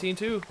am a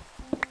 19.2.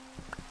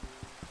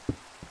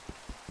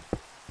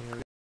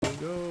 Here we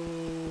go.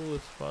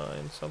 Let's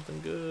find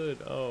something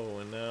good. Oh,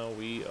 and now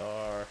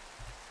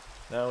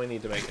we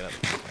need to make it up.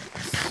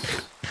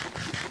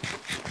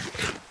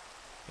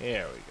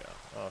 There we go.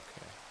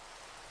 Okay.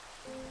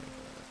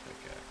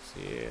 Pickaxe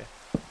here.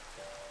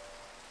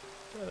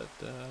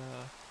 Da-da-da.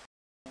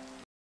 I'm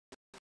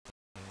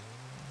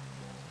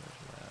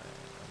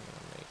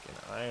gonna make an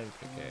iron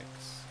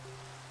pickaxe.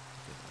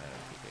 Because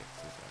iron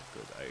pickaxes are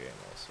good. I am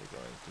also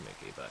going to make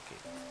a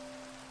bucket.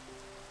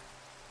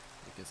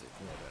 Because it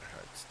never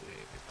hurts to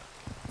have a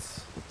bucket.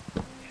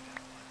 Never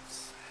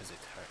once has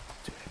it hurt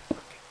to have a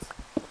bucket.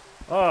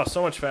 Oh,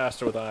 so much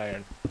faster with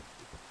iron.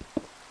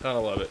 Gotta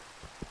love it.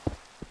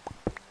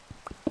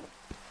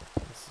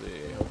 Let's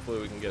see.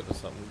 Hopefully we can get to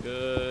something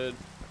good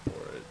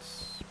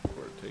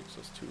before it takes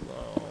us too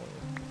long.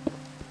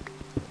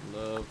 I'd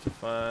love to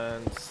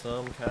find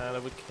some kind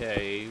of a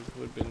cave.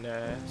 Would be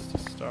nice to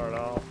start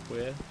off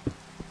with.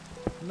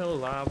 No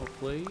lava,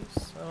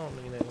 please. I don't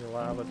need any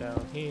lava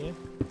down here.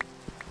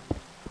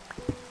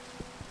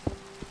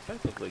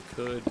 Technically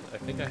could. I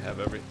think I have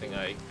everything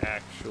I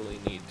actually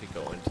need to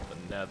go into the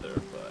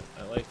nether, but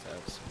I like to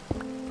have some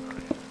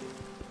iron.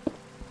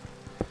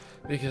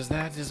 Because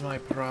that is my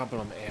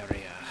problem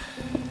area,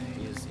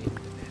 is in the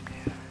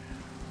nether.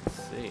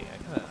 Let's see,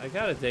 I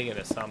gotta dig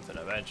into something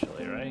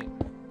eventually, right?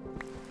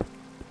 I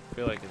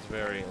feel like it's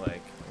very,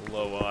 like,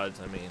 low odds.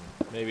 I mean,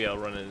 maybe I'll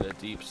run into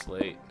deep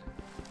slate.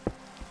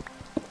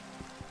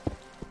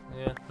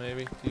 Yeah,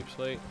 maybe, deep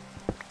slate.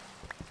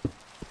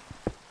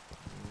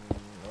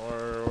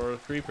 Or a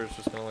creeper's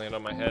just gonna land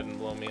on my head and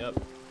blow me up.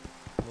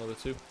 One of the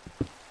two.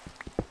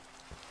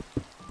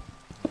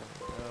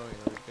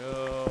 Here we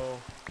go.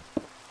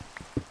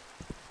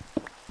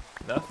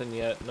 Nothing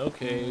yet. No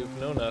cave.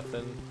 No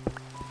nothing.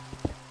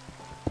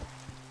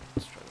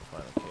 Let's try to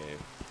find a cave.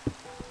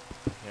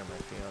 I hear my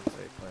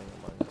fiance playing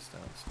Among Us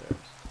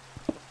downstairs.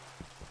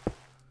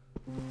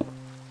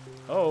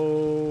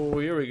 Oh,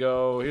 here we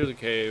go. Here's a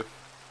cave.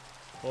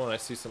 Oh, and I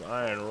see some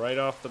iron right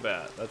off the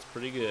bat. That's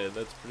pretty good.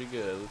 That's pretty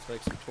good. Let's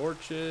make some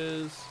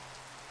torches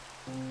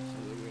so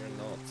that we are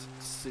not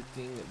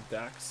sitting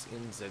ducks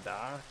in the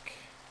dark.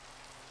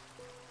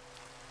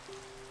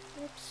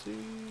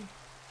 Oopsie.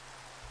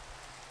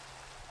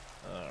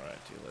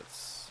 Alrighty,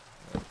 let's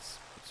put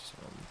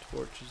some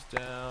torches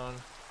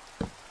down.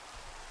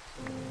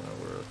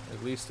 We're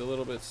at least a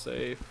little bit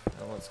safe.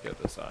 And let's get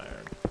this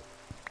iron.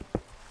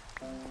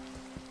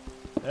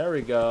 There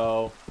we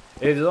go.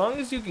 As long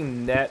as you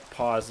can net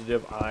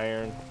positive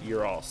iron,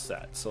 you're all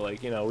set. So,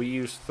 like, you know, we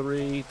use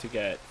 3 to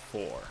get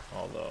 4,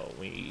 although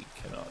we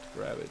cannot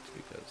grab it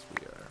because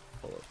we are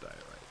full of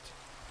diorite.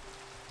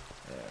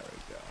 There we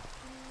go.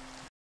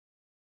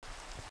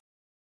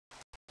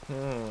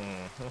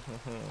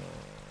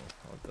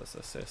 Let us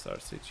assess our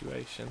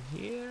situation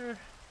here.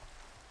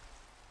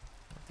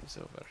 What is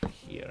over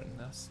here?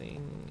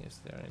 Nothing. Is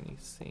there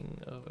anything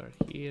over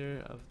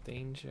here of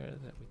danger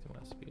that we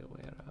must be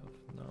aware of?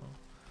 No.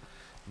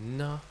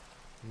 No,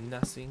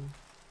 nothing.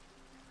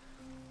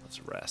 Let's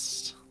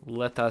rest.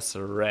 Let us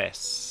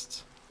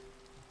rest.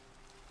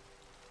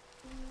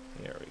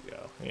 Here we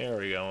go. Here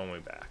we go, and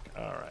we're back.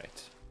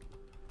 Alright.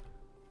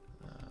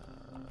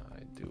 I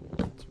do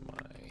want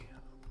my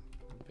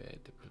bed,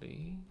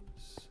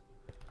 please.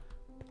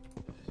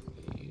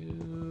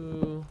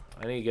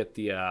 need to get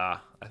the, I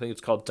think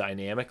it's called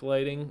dynamic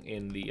lighting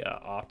in the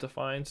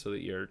Optifine, so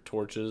that your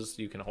torches,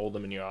 you can hold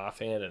them in your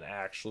offhand and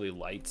actually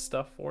light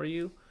stuff for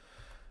you.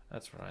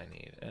 That's what I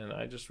need. And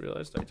I just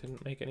realized I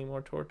didn't make any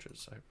more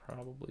torches. I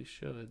probably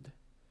should.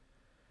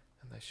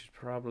 And I should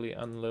probably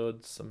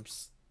unload some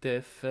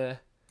stuff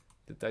that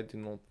I do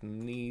not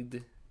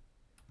need.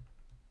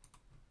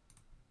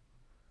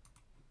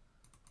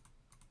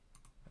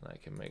 And I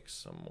can make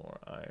some more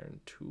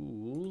iron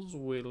tools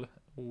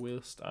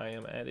whilst I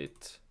am at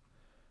it.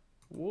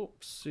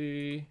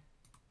 Whoopsie.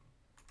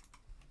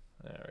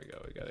 There we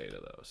go. We got 8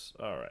 of those.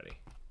 Alrighty.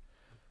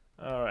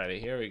 Alrighty,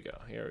 here we go.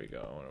 Here we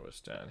go. I wonder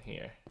what's down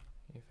here.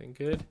 Anything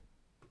good?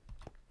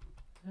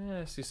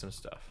 I see some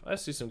stuff. I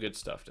see some good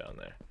stuff down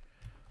there.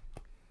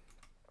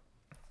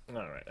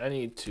 Alright, I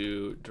need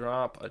to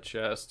drop a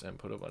chest and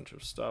put a bunch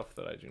of stuff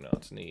that I do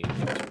not need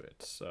into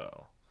it.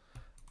 So,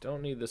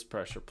 don't need this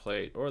pressure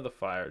plate or the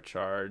fire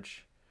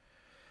charge.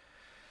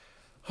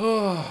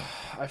 Oh,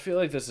 I feel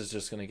like this is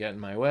just going to get in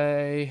my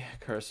way.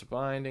 Curse of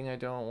binding I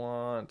don't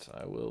want.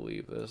 I will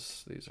leave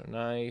this. These are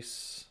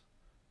nice.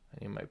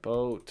 I need my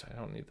boat. I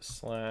don't need the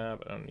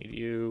slab. I don't need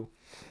you.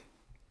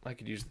 I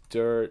could use the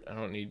dirt. I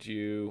don't need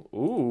you.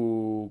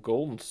 Ooh,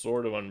 golden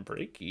sword of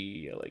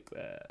unbreaky. I like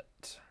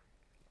that.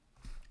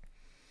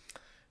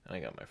 And I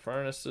got my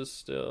furnaces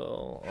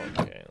still.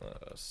 Okay,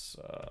 let us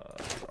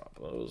drop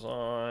those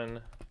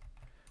on.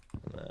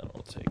 And then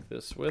we'll take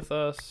this with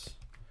us.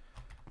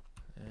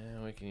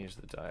 And we can use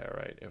the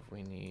diorite if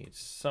we need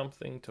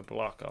something to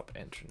block up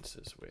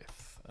entrances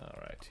with.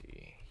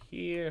 Alrighty,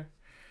 here.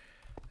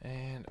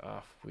 And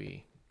off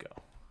we go.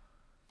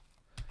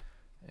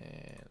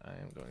 And I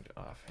am going to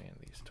offhand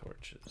these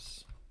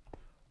torches.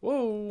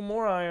 Whoa,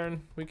 more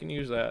iron. We can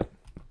use that.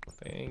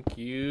 Thank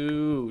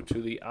you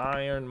to the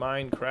iron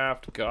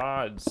Minecraft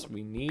gods.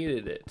 We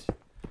needed it.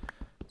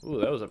 Ooh,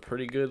 that was a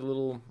pretty good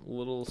little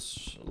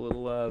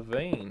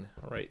vein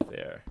right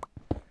there.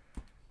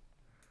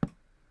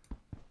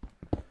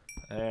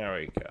 There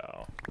we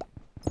go.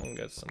 We'll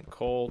get some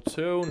coal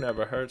too.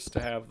 Never hurts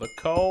to have the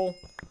coal.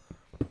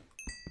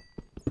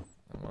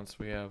 And once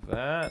we have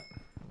that,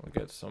 we'll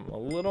get a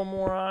little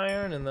more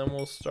iron, and then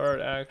we'll start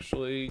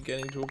actually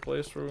getting to a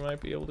place where we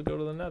might be able to go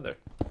to the Nether.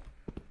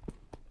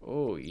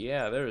 Oh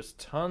yeah, there's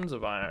tons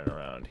of iron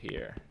around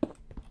here.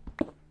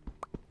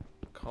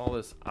 Call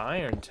this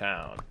Iron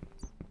Town.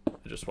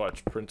 I just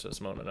watched Princess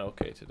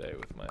Mononoke today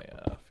with my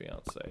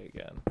fiance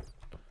again.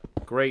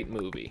 Great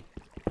movie.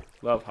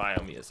 Love Hayao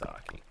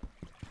Miyazaki.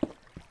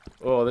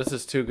 Oh, this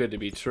is too good to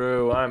be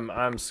true.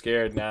 I'm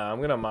scared now.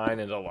 I'm gonna mine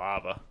into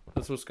lava.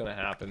 That's what's gonna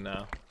happen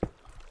now.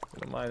 I'm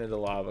gonna mine into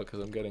lava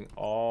because I'm getting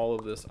all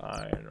of this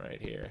iron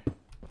right here.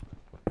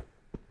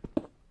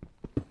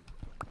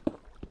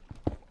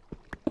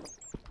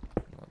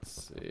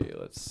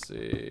 Let's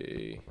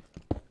see.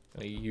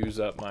 Gonna use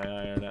up my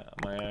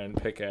iron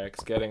pickaxe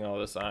getting all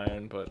this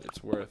iron, but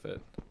it's worth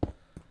it.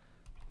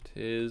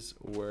 'Tis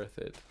worth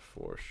it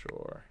for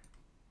sure.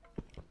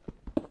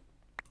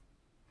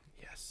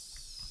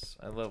 Yes.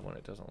 I love when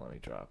it doesn't let me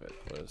drop it.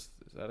 Is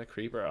that a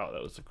creeper? Oh,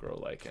 that was a glow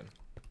lichen.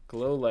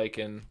 Glow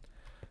lichen.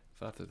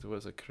 Thought that there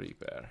was a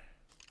creeper.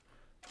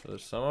 So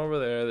there's some over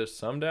there, there's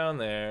some down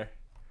there.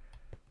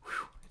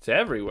 Whew. It's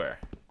everywhere.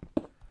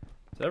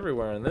 It's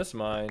everywhere in this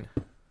mine.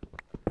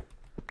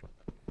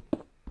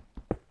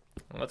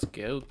 Let's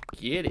go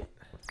get it.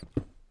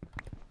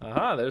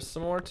 Aha, there's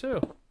some more too.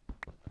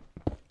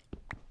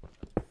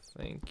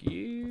 Thank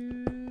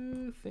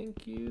you.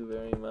 Thank you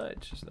very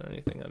much. Is there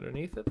anything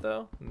underneath it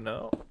though?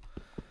 No.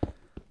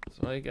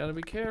 So you gotta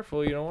be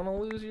careful. You don't want to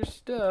lose your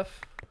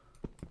stuff.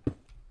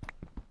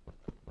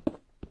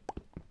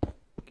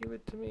 Give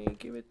it to me.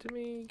 Give it to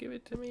me. Give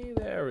it to me.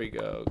 There we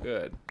go.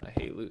 Good. I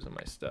hate losing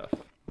my stuff.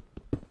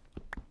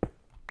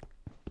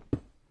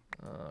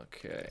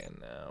 Okay, and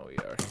now we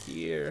are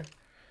here.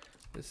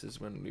 This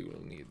is when we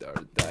will need our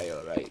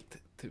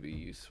diorite to be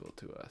useful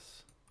to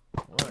us.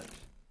 What?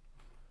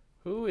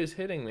 Who is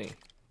hitting me?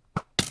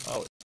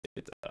 Oh,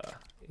 it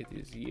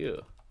is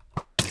you.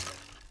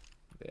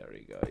 There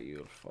we go,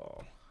 you'll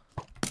fall.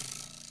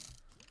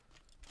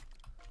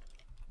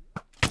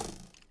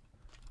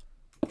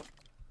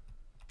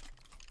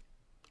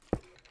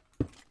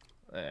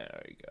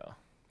 There we go.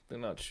 Do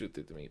not shoot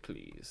it at me,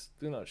 please.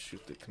 Do not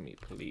shoot it at me,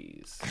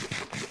 please.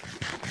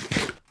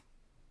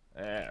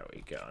 There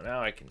we go.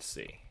 Now I can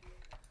see.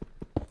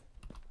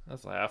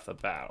 That's half the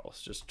battle.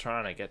 It's just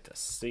trying to get to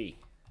see.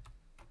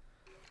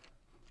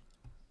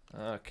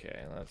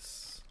 Okay,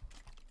 let's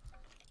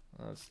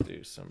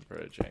do some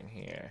bridging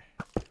here.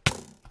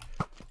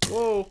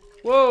 Whoa!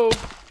 Whoa!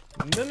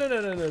 No, no, no,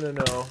 no, no, no,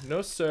 no.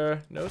 No,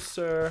 sir. No,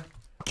 sir.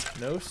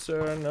 No,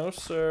 sir. No,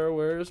 sir.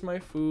 Where's my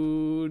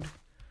food?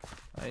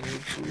 I need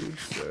food,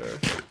 sir.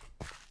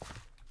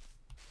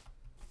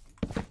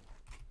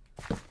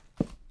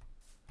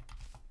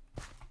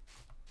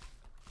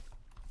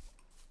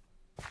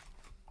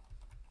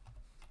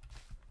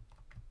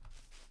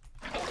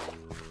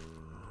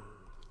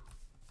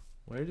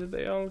 Where did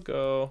they all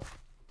go?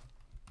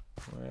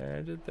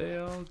 Where did they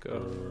all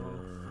go?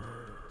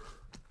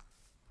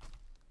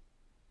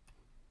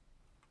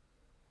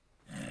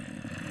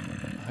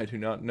 I do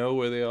not know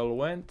where they all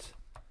went.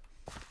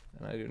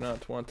 And I do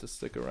not want to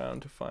stick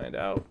around to find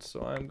out.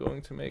 So I'm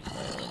going to make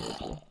my own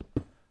little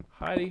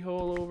hidey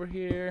hole over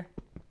here.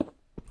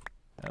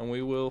 And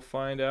we will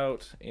find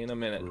out in a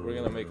minute. We're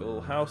going to make a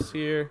little house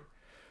here.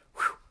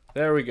 Whew,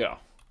 there we go.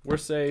 We're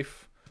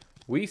safe.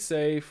 We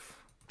safe.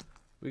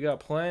 We got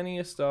plenty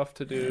of stuff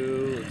to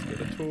do. Let's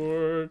get a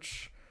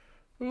torch.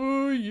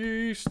 Oh,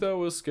 yeesh, that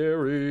was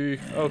scary.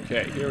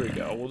 Okay, here we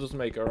go. We'll just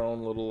make our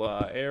own little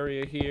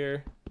area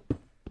here.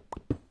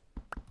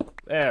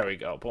 There we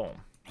go. Boom.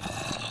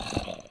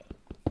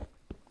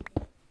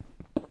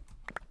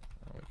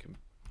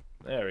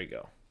 There we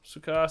go.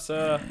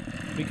 Sukasa,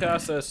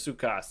 Mikasa,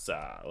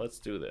 Sukasa. Let's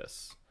do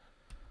this.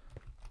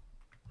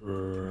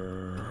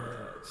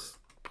 Let's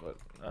put.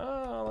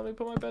 Let me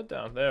put my bed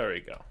down. There we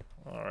go.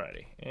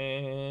 Alrighty,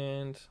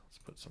 and let's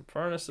put some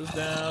furnaces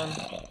down.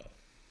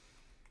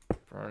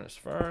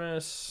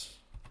 Furnace.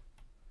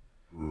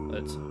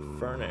 Let's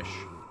furnish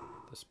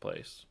this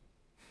place.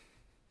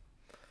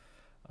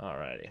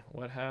 Alrighty,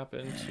 what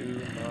happened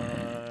to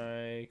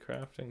my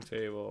crafting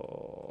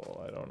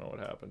table? I don't know what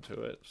happened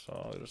to it, so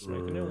I'll just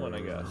make a new one,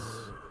 I guess.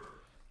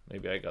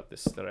 Maybe I got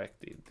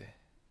distracted.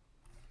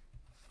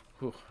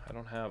 Whew, I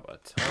don't have a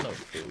ton of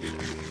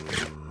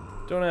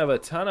food. Don't have a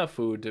ton of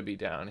food to be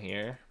down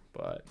here.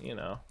 But, you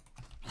know,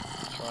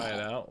 try it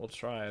out. We'll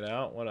try it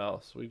out. What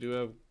else? We do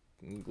have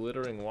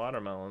glittering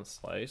watermelon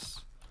slice.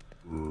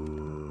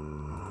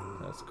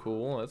 That's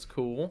cool. That's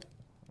cool.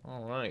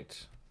 All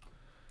right.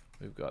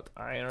 We've got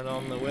iron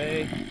on the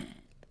way.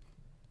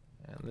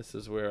 And this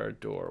is where our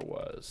door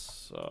was.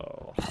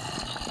 So,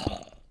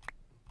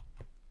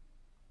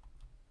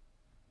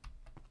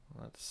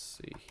 let's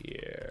see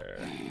here.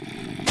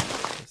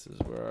 This is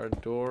where our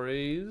door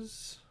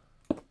is.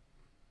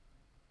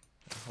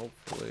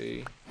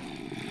 Hopefully,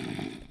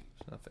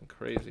 there's nothing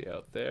crazy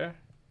out there.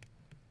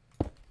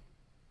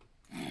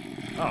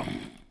 Oh.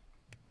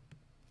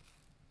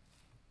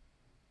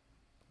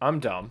 I'm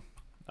dumb.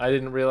 I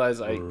didn't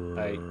realize I...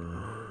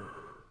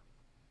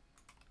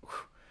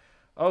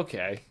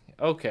 Okay.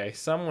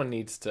 Someone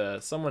needs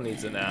a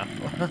nap.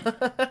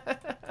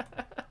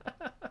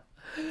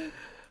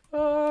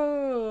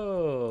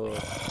 Oh.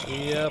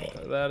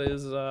 Yep,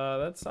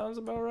 that sounds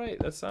about right.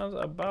 That sounds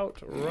about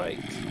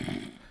right.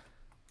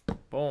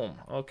 Boom.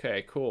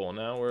 Okay, cool.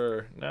 Now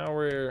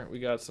we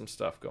got some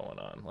stuff going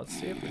on. Let's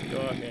see if we can go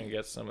out here and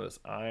get some of this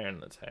iron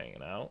that's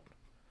hanging out.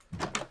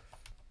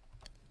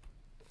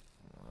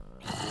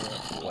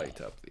 Let's light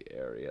up the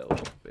area a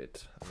little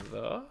bit,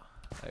 though.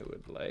 I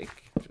would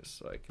like, just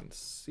so I can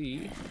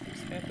see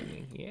what's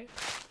happening here.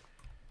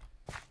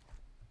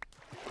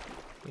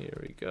 Here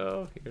we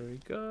go. Here we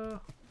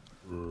go.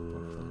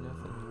 Hopefully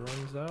nothing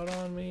runs out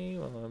on me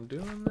while I'm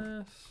doing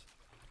this.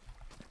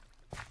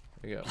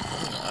 We got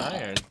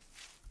iron.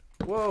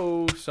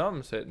 Whoa,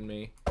 something's hitting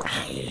me. Good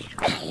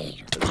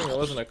thing it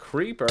wasn't a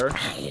creeper.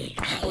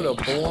 I would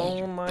have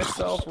blown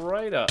myself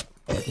right up.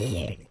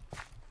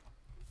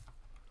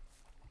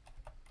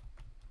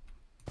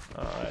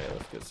 Alright,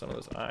 let's get some of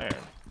this iron.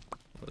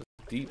 This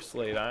deep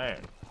slate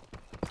iron.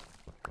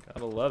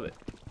 Gotta love it.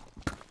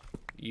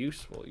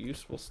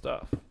 Useful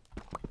stuff.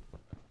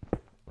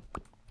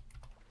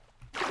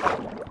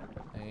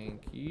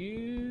 Thank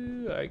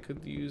you. I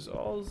could use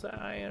all the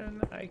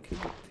iron I could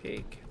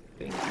take.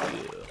 Thank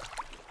you.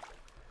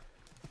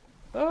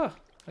 Ah,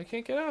 I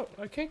can't get out.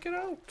 I can't get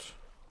out.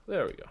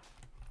 There we go.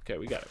 Okay,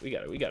 we got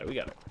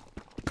it.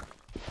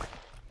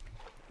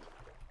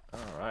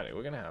 Alrighty,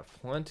 we're gonna have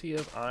plenty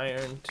of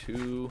iron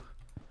to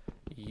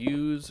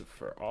use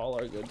for all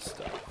our good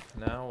stuff.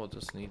 Now we'll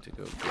just need to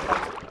go get...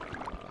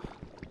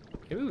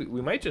 maybe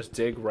we might just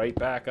dig right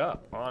back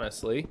up,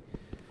 honestly.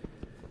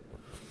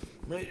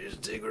 Might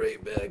just dig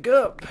right back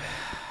up.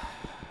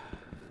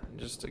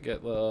 Just to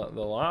get the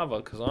lava,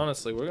 because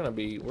honestly we're gonna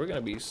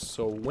be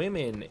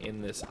swimming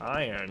in this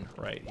iron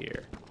right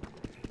here.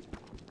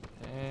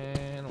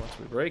 And once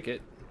we break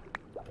it,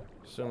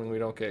 assuming we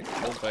don't get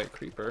killed by a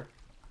creeper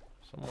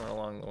somewhere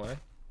along the way.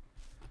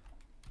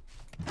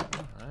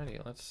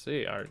 Alrighty, let's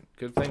see. Our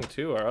good thing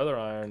too, our other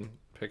iron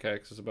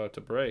pickaxe is about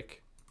to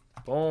break.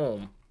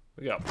 Boom.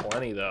 We got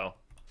plenty though.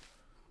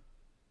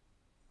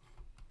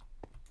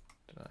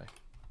 Did I?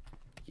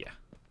 Yeah.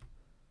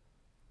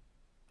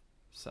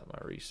 Set my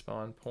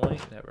respawn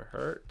point, never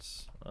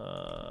hurts.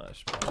 I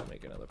should probably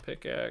make another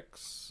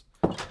pickaxe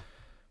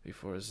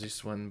before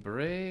this one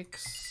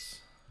breaks.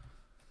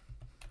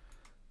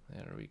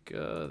 There we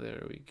go.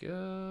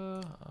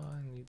 Oh,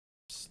 I need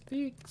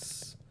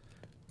sticks.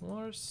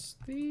 More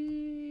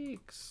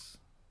sticks.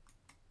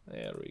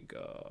 There we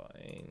go.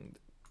 And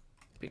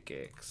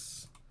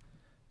pickaxe.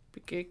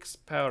 Pickaxe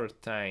power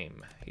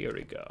time. Here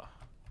we go.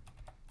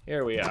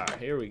 Here we are.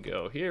 Here we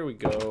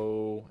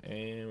go.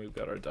 And we've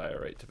got our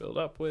diorite to build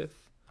up with.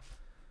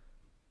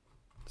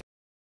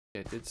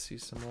 I did see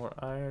some more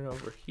iron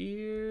over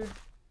here.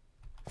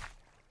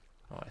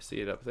 Oh, I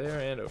see it up there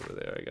and over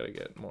there. I gotta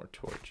get more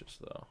torches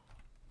though.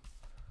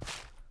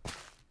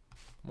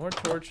 More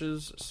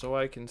torches so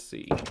I can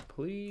see.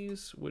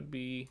 Please would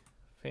be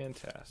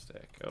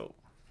fantastic. Oh,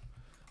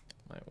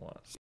 Might want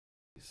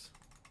these.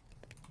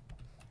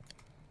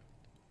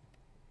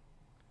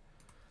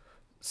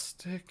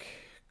 Stick,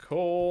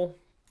 coal,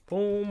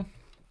 boom.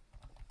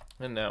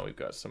 And now we've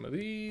got some of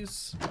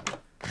these.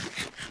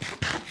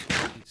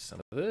 Need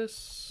some of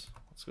this.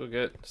 Let's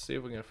go see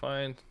if we can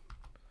find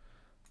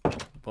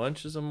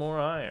bunches of more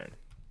iron.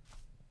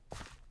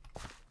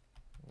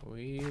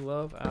 We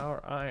love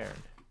our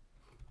iron.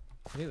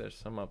 Hey, there's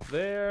some up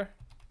there.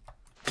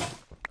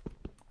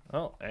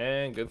 Oh,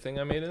 and good thing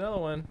I made another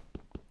one.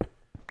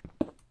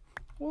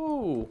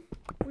 Woo!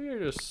 We are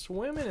just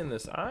swimming in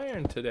this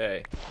iron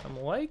today. I'm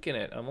liking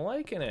it. I'm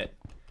liking it.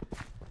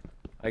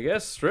 I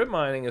guess strip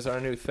mining is our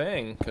new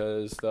thing,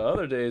 because the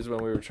other days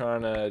when we were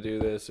trying to do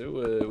this,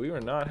 we were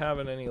not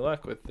having any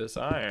luck with this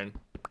iron.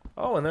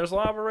 Oh, and there's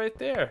lava right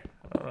there.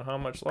 I don't know how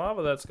much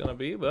lava that's going to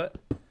be, but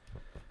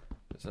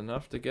it's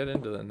enough to get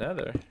into the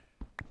nether.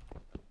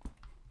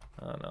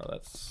 Oh no,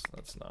 that's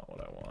not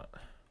what I want.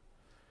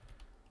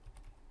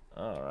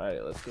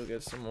 Alright, let's go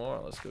get some more.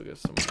 Let's go get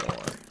some more.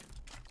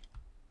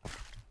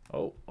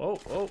 Oh, oh,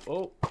 oh,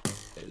 oh.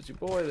 There's your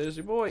boy, there's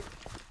your boy.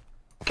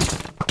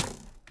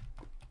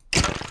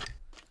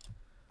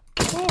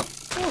 Oh,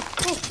 oh,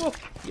 oh, oh.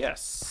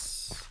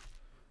 Yes.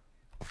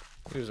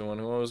 Here's the one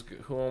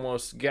who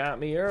almost got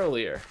me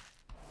earlier,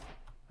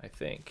 I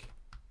think.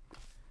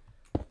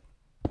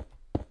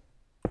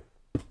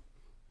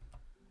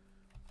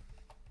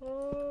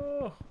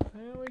 Oh,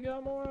 and we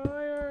got more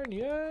iron.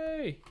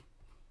 Yay.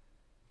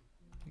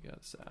 We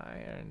got the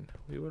iron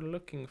we were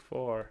looking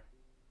for.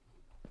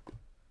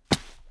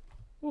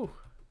 Woo.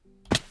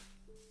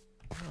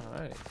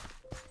 Alright.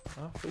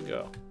 Off we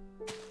go.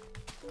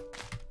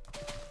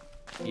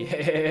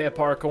 Yeah,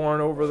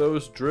 parkouring over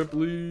those drip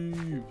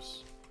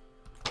leaves.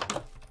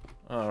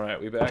 Alright,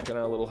 we back in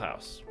our little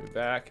house. We're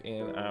back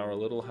in our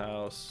little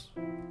house.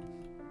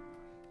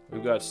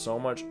 We've got so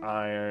much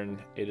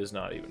iron, it is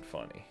not even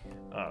funny.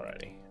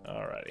 Alrighty,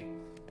 alrighty.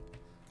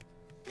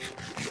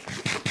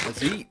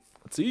 Let's eat.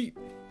 Let's eat.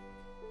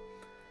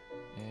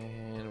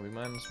 And we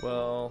might as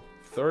well.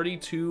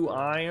 32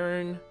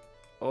 iron.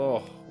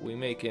 Oh, we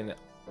making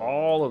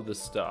all of the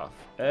stuff.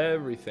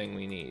 Everything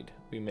we need.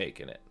 We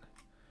making it.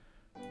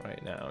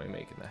 Right now, we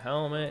making the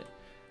helmet.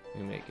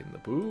 We making the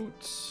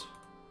boots.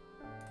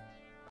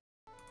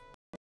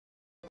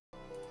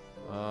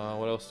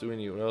 What else do we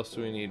need? What else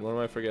do we need? What am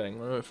I forgetting?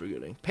 What am I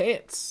forgetting?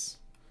 Pants!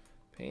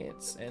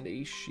 Pants and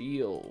a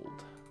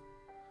shield.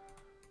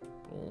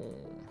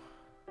 Boom.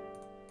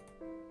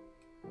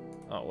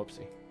 Oh,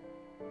 whoopsie.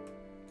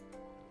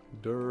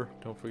 Durr.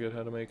 Don't forget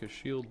how to make a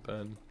shield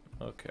pen.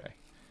 Okay.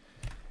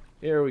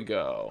 Here we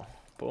go.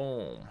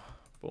 Boom.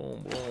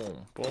 Boom,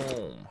 boom,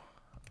 boom.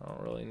 I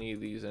don't really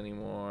need these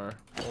anymore.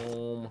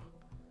 Boom.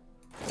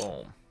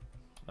 Boom.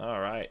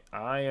 Alright.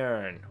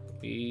 Iron.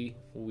 We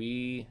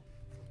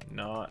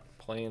not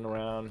playing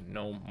around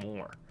no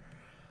more.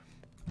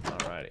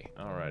 Alrighty.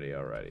 Alrighty,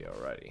 alrighty,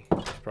 alrighty.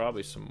 There's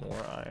probably some more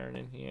iron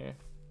in here.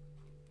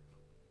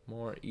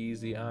 More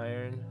easy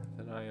iron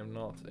that I am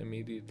not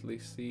immediately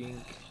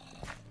seeing.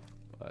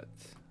 But,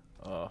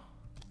 oh.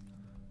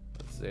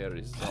 There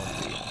is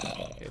zombie.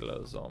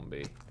 Hello,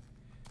 zombie.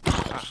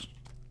 Ah.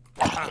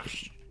 Ah.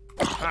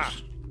 Ah.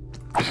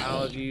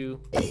 How do you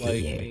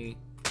like me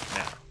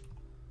now?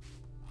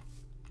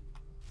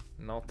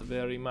 Not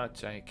very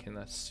much, I can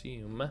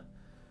assume.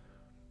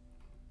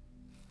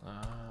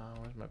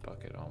 Where's my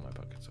bucket? Oh, my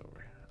bucket's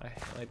over here.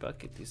 My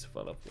bucket is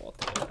full of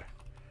water.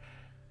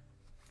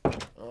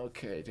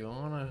 Okay, do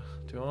I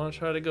wanna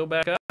try to go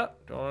back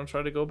up? Do I wanna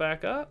try to go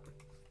back up?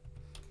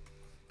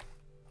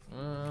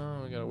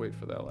 We gotta wait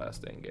for that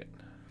last ingot.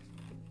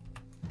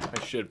 I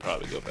should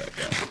probably go back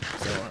up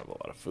because I don't have a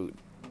lot of food.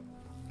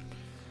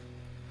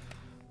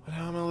 But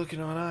how am I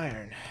looking on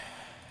iron?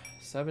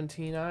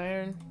 17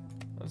 iron?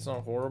 That's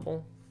not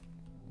horrible.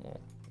 Well,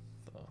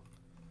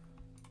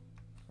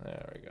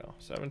 there we go.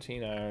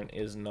 17 iron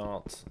is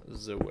not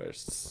the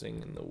worst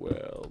thing in the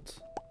world.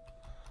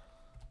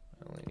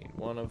 I only need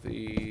one of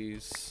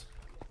these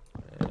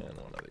and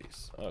one of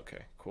these.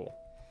 Okay, cool.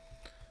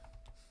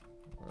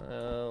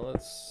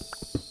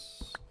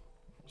 Let's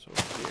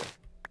over here.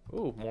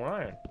 Ooh, more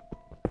iron.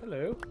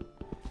 Hello.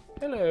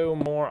 Hello,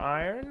 more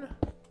iron.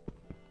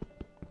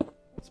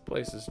 This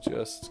place is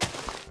just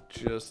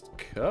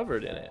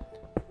covered in it.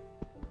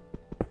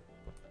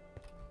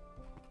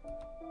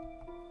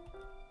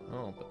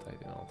 Oh, but I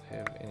do not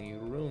have any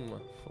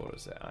room for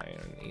the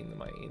iron in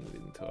my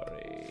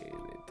inventory.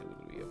 That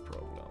will be a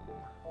problem.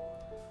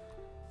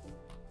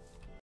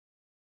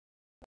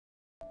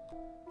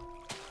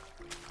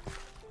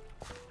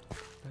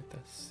 Let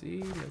us see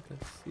what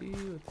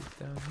is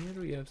down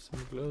here. We have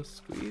some glow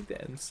squid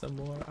and some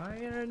more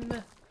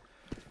iron.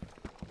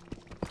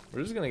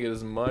 We're just gonna get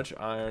as much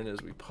iron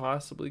as we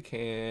possibly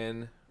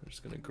can. We're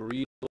just gonna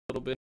grease a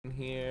little bit in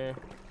here.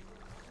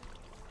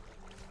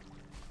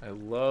 I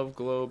love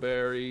glow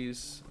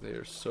berries. They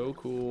are so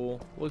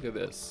cool. Look at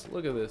this.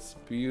 Look at this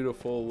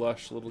beautiful,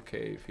 lush little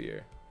cave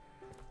here.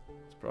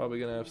 It's probably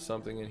gonna have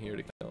something in here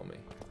to kill me.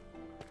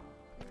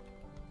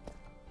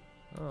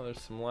 Oh,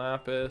 there's some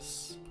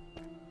lapis.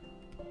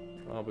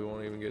 Probably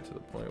won't even get to the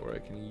point where I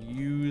can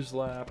use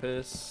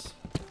lapis.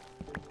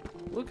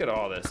 Look at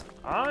all this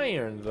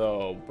iron,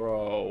 though,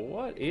 bro.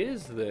 What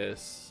is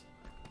this?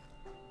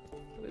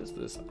 What is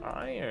this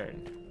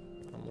iron?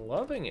 I'm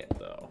loving it,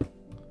 though.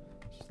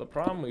 It's the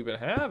problem we've been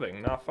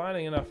having, not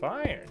finding enough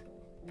iron.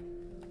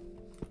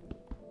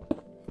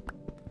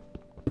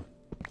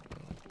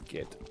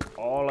 Get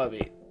all of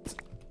it.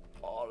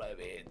 All of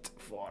it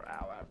for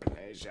our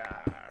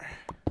pleasure.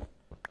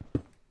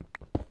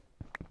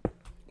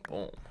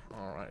 Boom.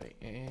 Alrighty,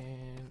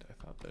 and I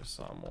thought I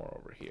saw more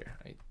over here.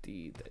 I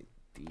did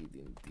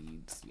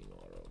indeed see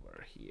more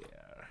over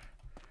here.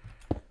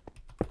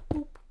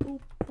 Boop,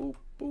 boop, boop,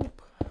 boop.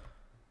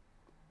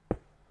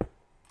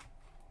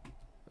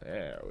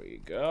 There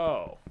we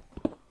go.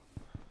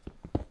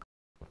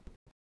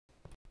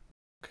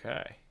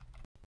 Okay.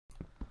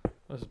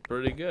 That's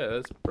pretty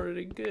good. That's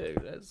pretty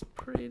good. That's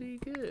pretty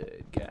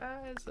good,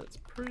 guys. That's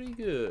pretty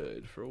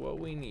good for what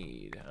we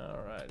need.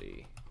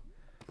 Alrighty.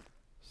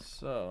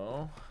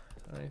 So,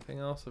 anything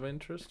else of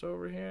interest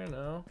over here?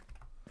 No?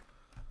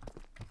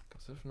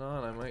 Because if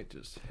not, I might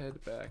just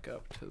head back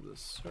up to the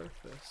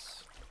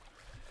surface.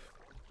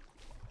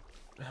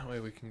 That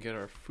way we can get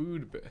our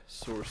food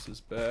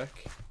sources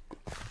back.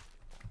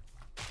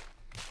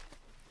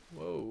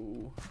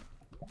 Whoa.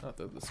 Not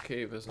that this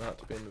cave has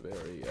not been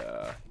very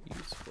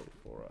useful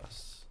for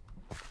us.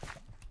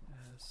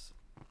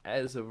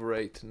 As of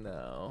right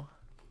now.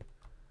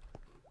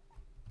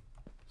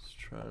 Just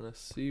trying to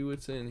see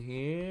what's in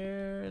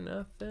here.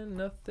 Nothing,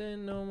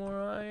 nothing, no more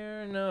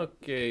iron.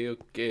 Okay,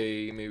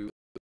 okay, maybe.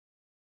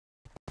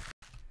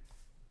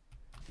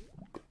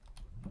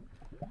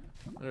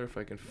 I wonder if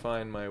I can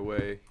find my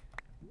way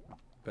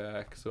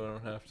back so I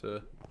don't have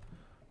to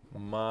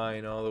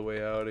mine all the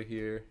way out of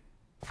here.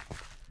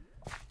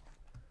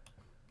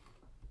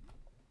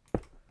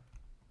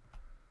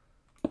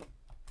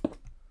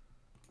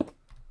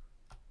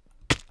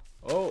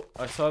 Oh,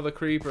 I saw the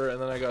creeper and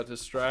then I got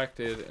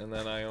distracted and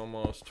then I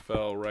almost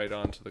fell right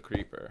onto the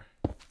creeper.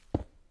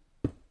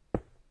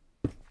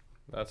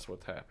 That's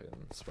what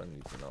happens when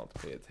you do not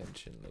pay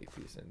attention,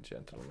 ladies and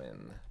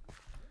gentlemen.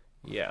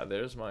 Yeah,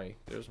 there's my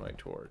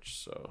torch.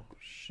 So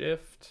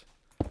shift,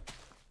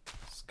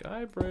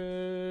 sky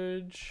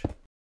bridge.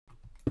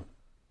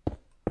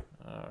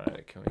 All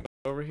right, can we get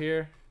over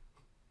here?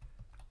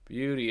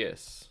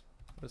 Beauteous.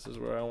 This is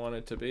where I want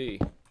it to be.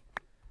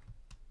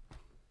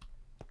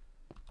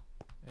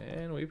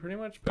 And we pretty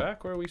much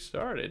back where we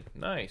started.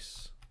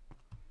 Nice.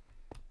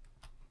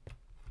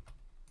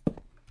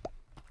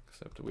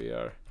 Except we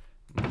are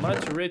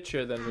much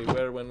richer than we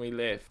were when we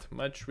left.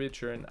 Much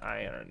richer in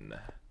iron.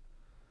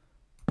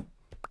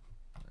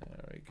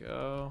 There we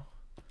go.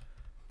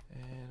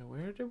 And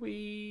where did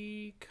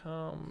we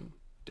come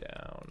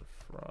down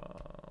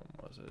from?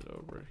 Was it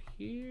over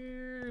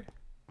here?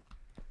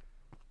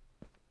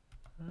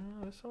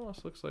 This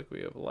almost looks like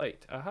we have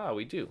light. Aha,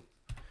 we do.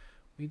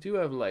 We do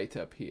have light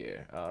up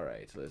here. All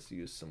right, let's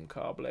use some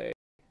cobble.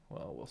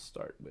 Well, we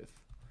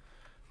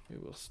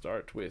will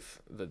start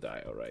with the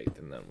diorite,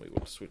 and then we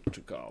will switch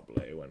to cobble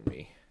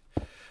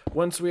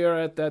once we are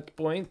at that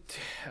point.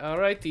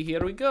 Alrighty,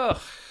 here we go.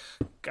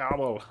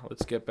 Gobble.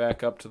 Let's get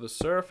back up to the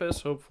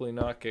surface. Hopefully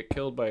not get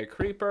killed by a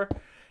creeper,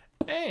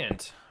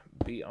 and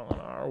be on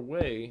our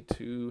way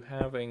to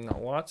having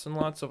lots and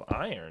lots of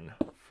iron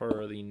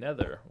for the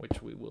nether,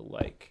 which we will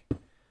like.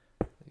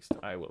 At least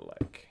I will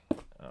like.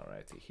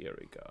 Alrighty, here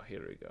we go,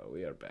 here we go.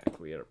 We are back,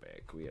 we are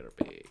back, we are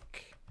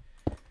back.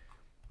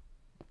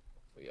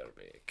 We are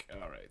back.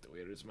 Alright,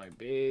 where is my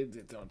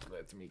bed? Don't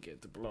let me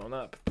get blown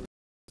up.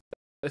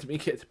 Let me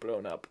get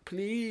blown up.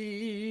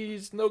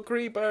 Please, no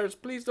creepers,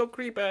 please no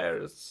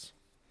creepers.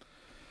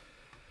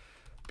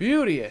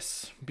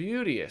 Beauteous,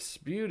 beauteous,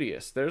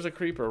 beauteous. There's a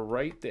creeper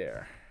right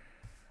there.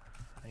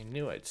 I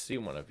knew I'd see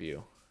one of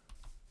you.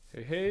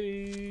 Hey,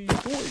 hey,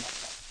 boy.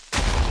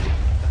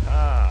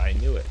 Ah, I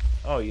knew it.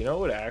 Oh, you know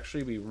what would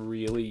actually be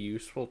really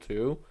useful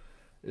too?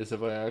 Is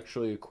if I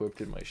actually equipped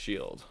my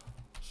shield.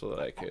 So that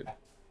I could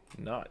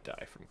not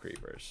die from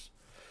creepers.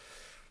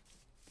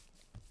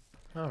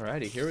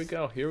 Alrighty, here we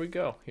go, here we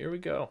go, here we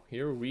go,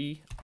 here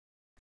we...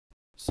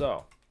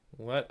 So,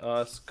 let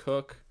us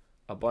cook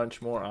a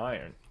bunch more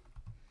iron.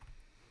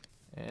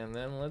 And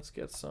then let's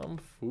get some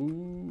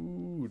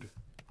food.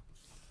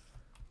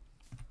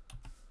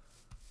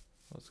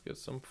 Let's get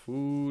some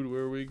food.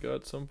 Where we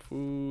got some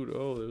food?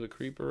 Oh, there's a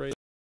creeper right there.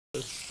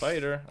 There's a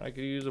spider. I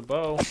could use a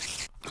bow.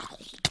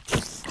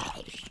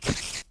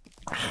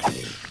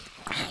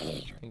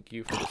 Thank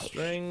you for the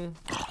string.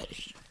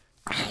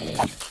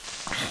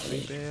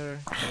 Creeper,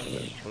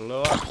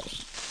 blow up.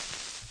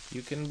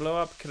 You can blow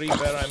up, creeper.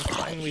 I'm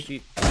fine with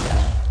it.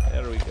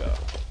 There we go.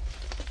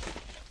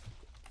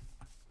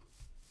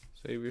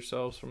 Save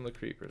yourselves from the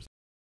creepers.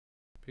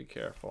 Be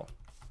careful.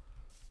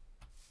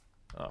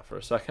 Oh, for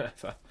a second I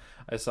thought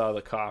I saw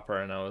the copper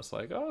and I was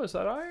like, oh, is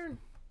that iron?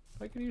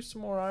 I could use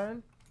some more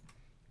iron.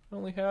 I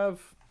only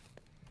have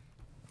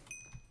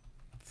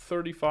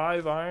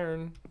 35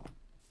 iron.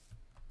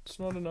 It's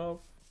not enough.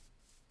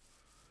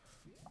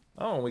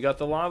 Oh, we got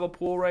the lava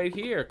pool right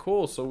here.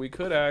 Cool, so we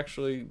could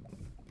actually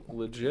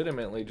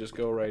legitimately just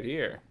go right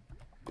here.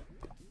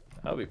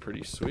 That'll be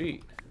pretty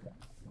sweet.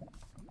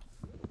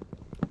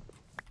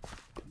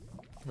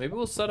 Maybe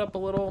we'll set up a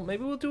little,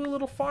 maybe we'll do a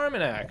little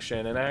farming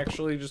action and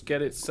actually just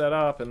get it set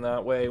up, and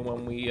that way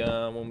when we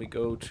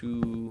go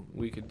to,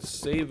 we could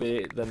save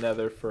it, the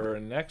nether, for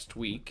next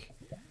week.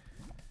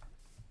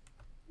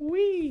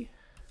 Whee!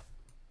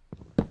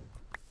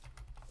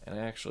 And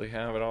actually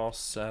have it all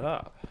set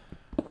up.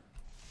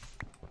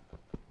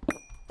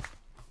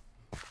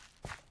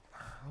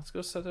 Let's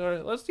go set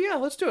our, let's do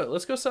it.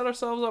 Let's go set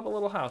ourselves up a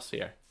little house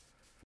here.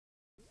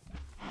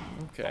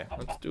 Okay,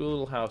 let's do a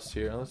little house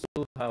here. Let's do a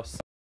little house.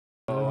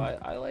 Oh,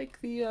 I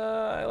like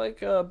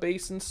the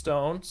base and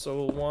stone.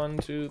 So 1,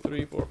 2,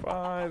 3, 4,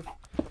 5,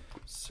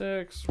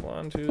 6.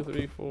 1, 2,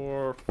 3,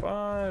 4,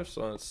 5.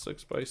 So that's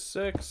 6 by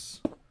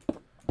 6.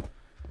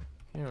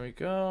 Here we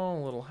go.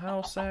 A little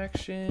house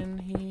action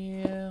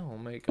here. We'll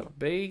make a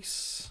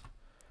base.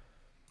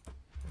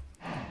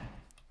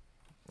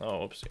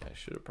 Oh, oopsie. I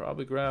should have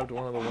probably grabbed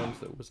one of the ones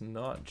that was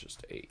not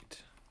just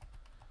 8.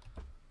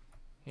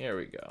 Here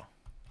we go.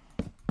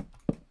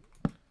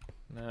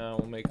 Now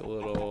we'll make a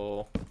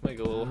little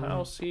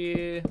house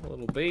here, a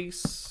little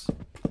base.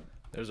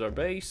 There's our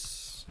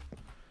base.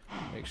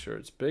 Make sure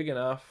it's big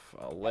enough.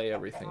 I'll lay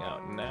everything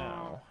out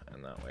now,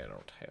 and that way I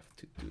don't have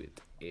to do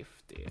it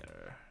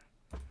after.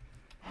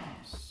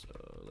 So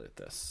let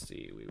us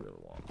see. We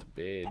will want a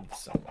bed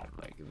somewhere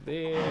like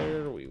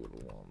there. We will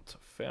want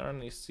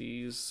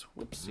furnaces.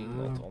 Whoopsie,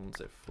 not on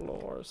the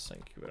floors.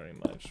 Thank you very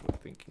much for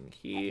thinking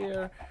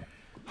here.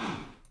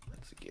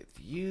 Let's get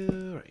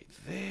you right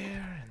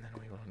there, and then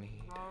we will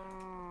need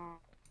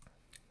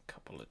a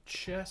couple of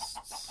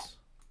chests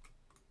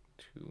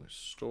to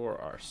store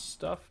our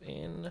stuff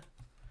in.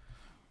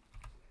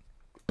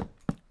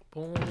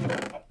 Boom.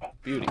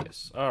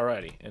 Beauteous.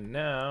 Alrighty, and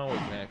now we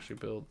can actually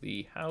build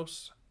the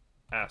house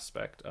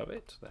aspect of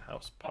it, the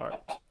house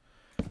part.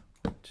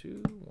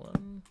 2,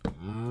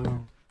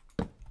 1.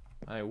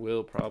 I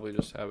will probably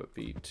just have it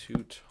be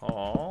too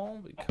tall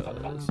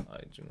because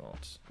I do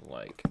not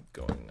like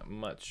going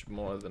much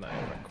more than I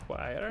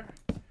require.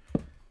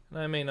 And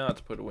I may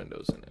not put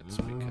windows in it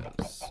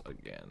because,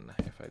 again,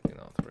 if I do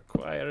not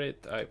require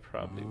it, I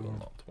probably will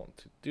not want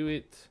to do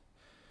it.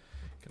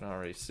 You can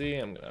already see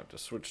I'm going to have to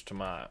switch to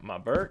my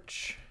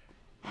birch.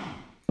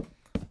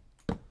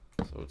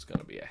 So it's going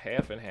to be a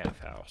half and half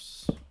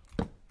house.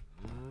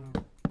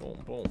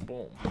 Boom, boom,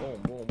 boom,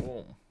 boom, boom,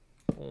 boom.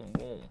 Boom,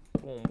 boom,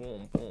 boom,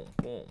 boom, boom,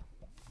 boom.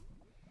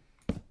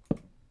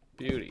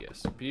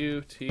 Beauteous.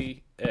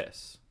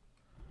 Beauteous.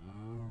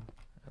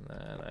 And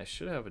then I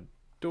should have a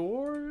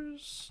door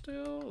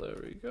still. There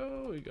we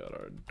go. We got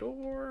our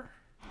door.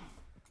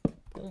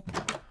 Boom.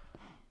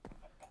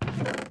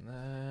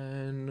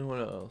 And then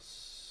what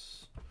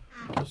else?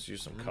 Let's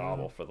use some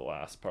cobble for the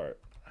last part.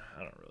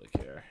 I don't really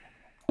care.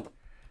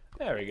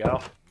 There we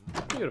go.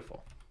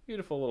 Beautiful.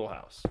 Beautiful little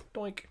house.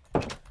 Doink.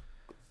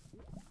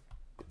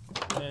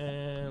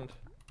 And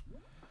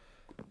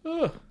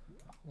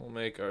we'll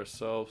make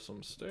ourselves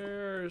some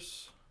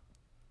stairs.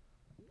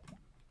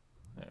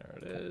 There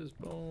it is.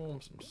 Boom.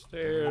 Some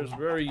stairs.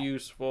 Very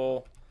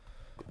useful.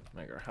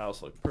 Make our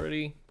house look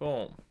pretty.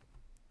 Boom.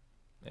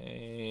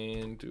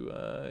 And do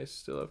I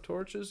still have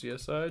torches?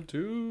 Yes, I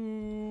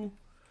do.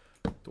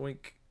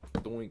 Doink.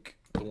 Doink.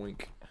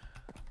 Doink.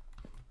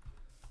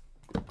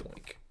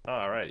 Doink.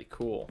 Alrighty,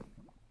 cool.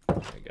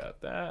 I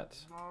got that.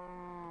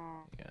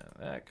 Got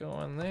that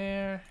going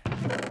there.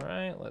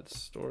 Alright, let's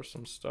store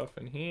some stuff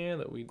in here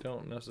that we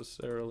don't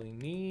necessarily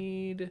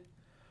need.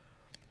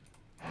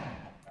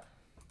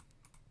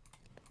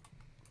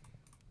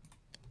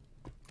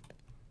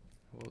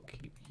 We'll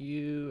keep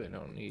you. I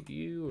don't need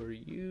you or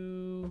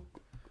you.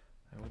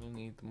 I will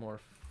need more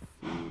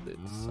food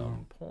at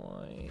some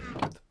point,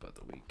 but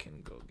we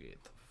can go get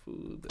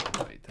food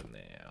right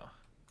now.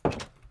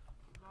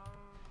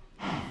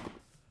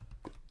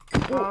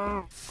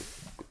 Oh.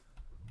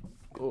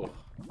 Oh.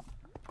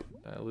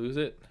 Did I lose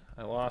it?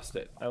 I lost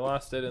it. I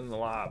lost it in the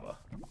lava.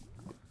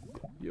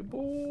 Yeah,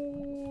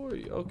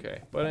 boy.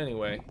 Okay. But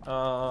anyway,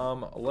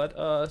 let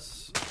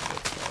us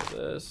get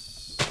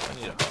this. I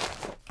need a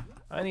hoe.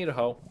 I need a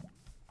hoe.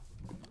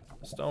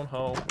 A stone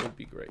hoe would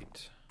be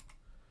great.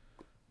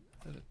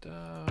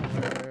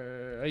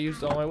 I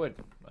used all my wood.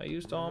 I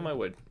used all my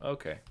wood.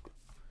 Okay.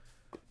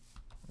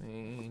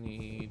 We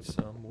need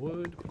some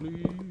wood,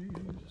 please.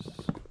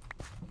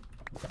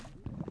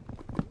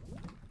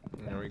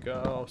 There we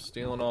go.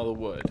 Stealing all the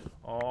wood,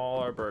 all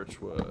our birch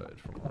wood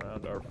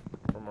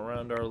from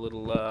around our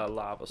little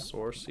lava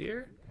source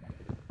here.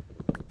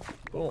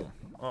 Boom.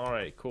 All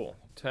right, cool.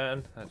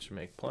 10. That should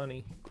make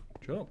plenty.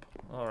 Jump.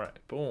 All right.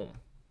 Boom.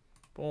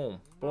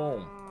 Boom.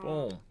 Boom.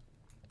 Boom.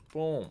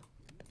 Boom.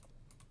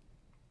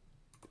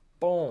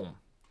 Boom.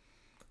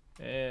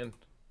 And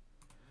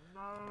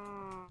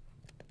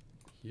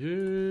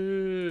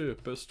yeah,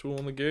 best tool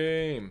in the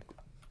game.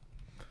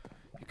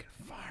 You can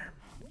farm.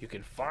 You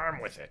can farm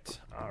with it.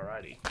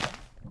 Alrighty.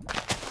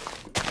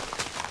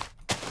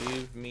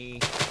 Give me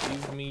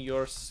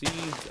your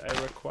seeds. I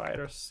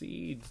require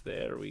seeds.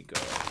 There we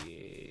go.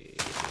 Yeah.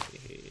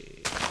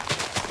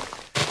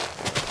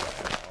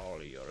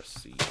 All your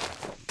seeds.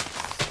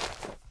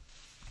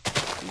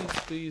 Seeds,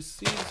 please.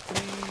 Seeds,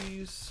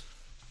 please.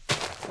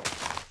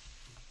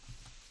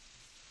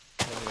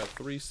 Only got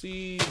 3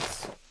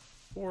 seeds.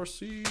 4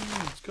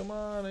 seeds. Come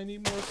on, I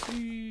need more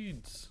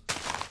seeds.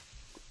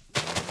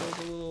 Build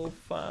a little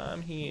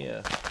farm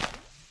here.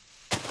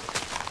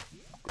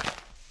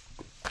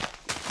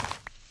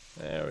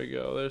 There we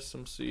go. There's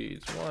some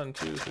seeds. 1,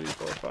 2, 3,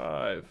 4,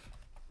 5.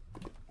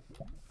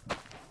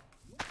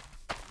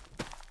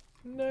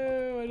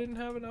 No, I didn't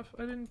have enough.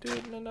 I didn't do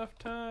it in enough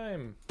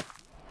time.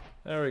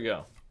 There we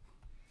go.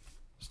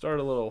 Start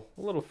a little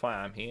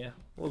farm here.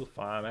 A little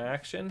farm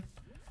action.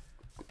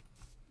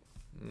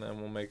 And then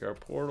we'll make our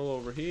portal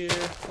over here.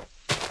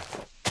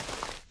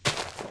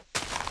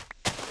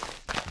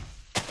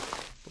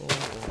 Boom,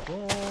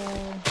 boom,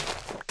 boom.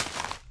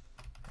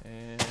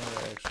 And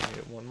I actually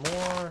need one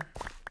more.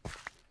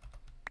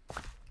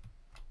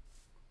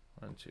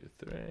 1, 2,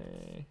 3.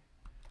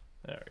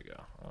 There we go.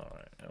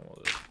 Alright, and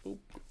we'll just boop,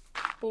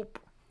 boop,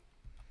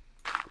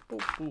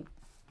 boop, boop.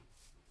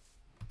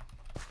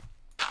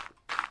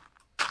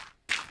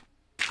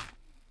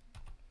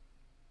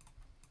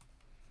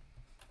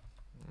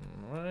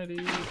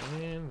 Alrighty,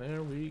 and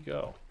there we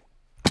go.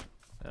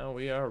 Now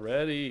we are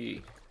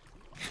ready.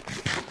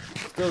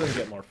 Still didn't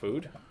get more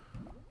food.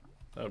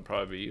 That would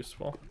probably be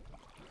useful.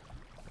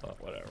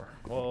 But whatever.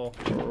 We'll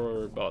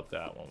worry about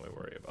that when we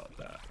worry about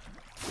that.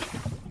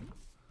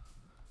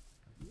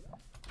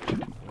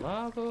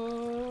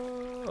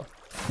 Lava!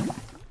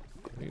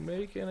 We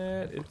making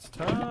it. It's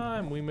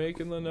time. We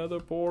making the nether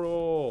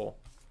portal.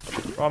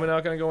 Probably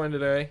not gonna go in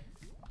today.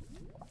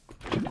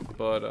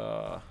 But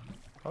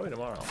probably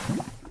tomorrow.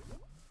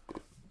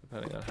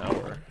 Depending on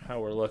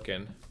how we're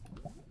looking.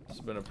 It's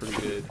been a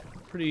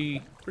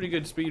pretty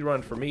good speed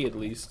run for me at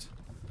least.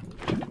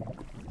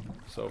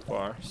 So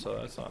far, so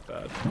that's not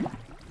bad.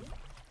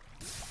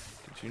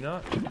 Did you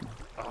not?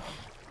 Oh,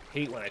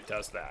 hate when it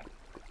does that.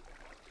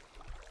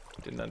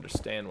 Didn't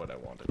understand what I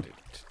wanted it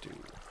to do.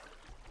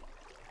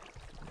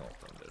 Did not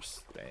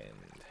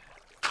understand.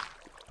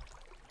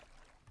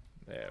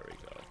 There we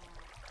go.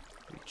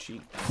 We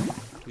cheat.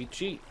 We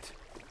cheat.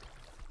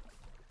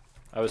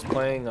 I was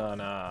playing on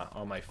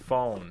my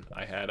phone.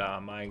 I had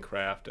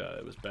Minecraft.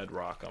 It was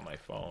Bedrock on my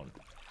phone,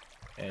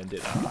 and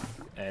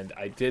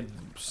I did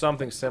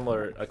something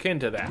similar, akin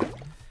to that,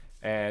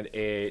 and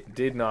it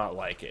did not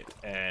like it,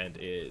 and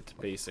it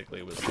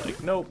basically was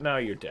like, nope, now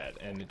you're dead,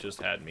 and it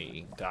just had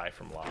me die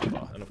from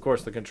lava. And of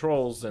course, the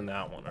controls in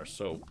that one are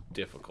so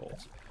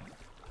difficult.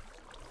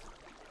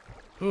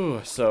 Whew,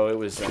 so it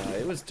was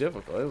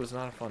difficult. It was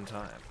not a fun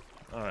time.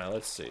 All right,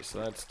 let's see. So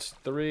that's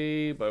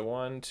 3 by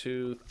 1,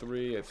 2,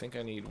 3. I think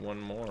I need one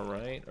more,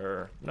 right?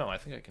 Or no, I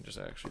think I can just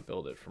actually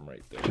build it from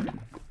right there.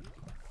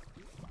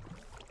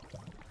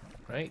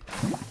 Right?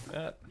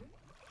 That.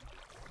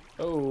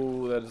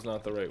 Oh, that is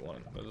not the right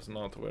one. That is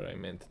not where I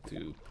meant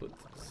to put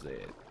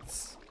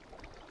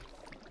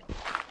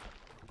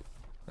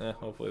that.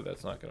 Hopefully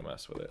that's not gonna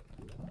mess with it.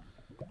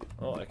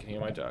 Oh, I can hear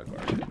my dog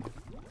barking.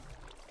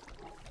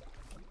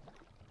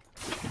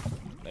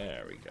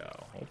 There we go.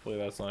 Hopefully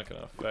that's not going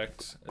to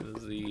affect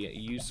the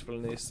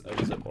usefulness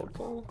of the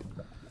portal.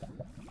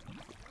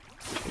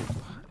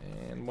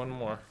 And one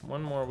more.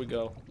 One more we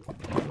go.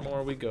 One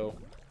more we go.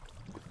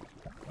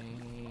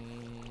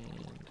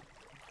 And...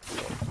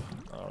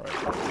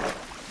 alright. Go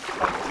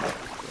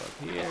up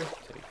here.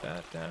 Take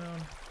that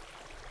down.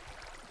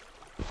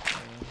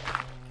 And...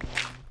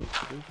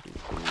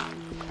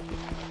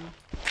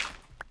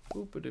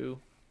 boop-a-doo.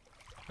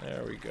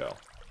 There we go.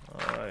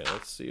 Alright,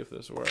 let's see if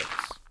this works.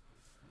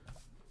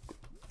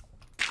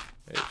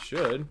 It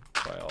should,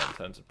 by all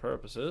intents and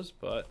purposes,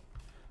 but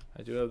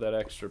I do have that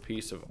extra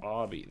piece of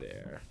obby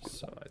there,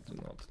 so I do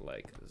not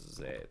like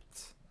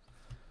that.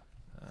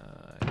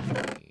 I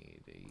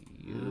need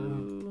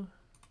you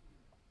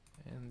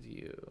and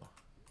you.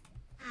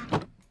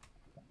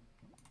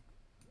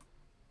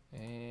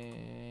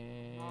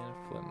 And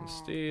flint and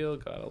steel,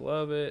 gotta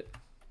love it.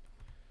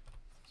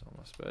 It's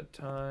almost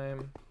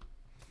bedtime.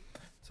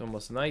 It's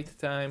almost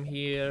nighttime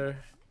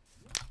here.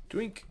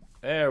 Drink.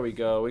 There we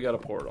go, we got a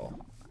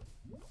portal.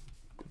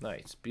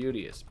 Nice.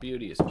 Beauteous,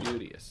 beauteous,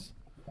 beauteous.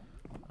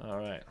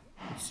 Alright.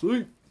 Let's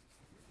sleep.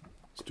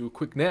 Let's do a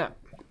quick nap.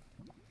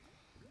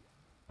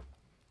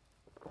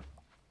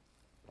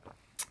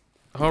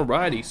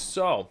 Alrighty,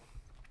 so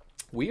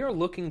we are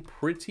looking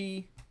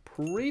pretty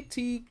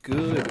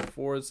good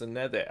for the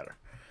nether.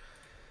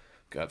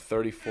 Got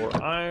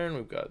 34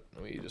 iron.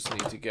 We just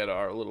need to get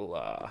our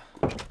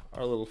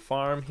little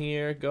farm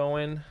here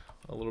going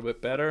a little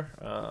bit better.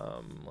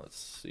 Let's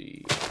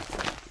see.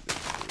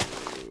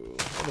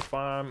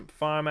 Little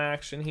farm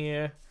action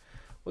here.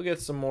 We'll get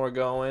some more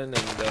going, and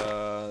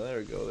there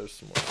we go. There's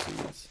some more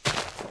seeds.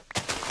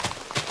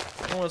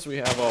 And once we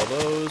have all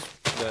those,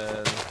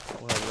 then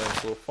we'll have a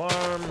nice little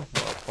farm.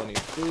 We'll have plenty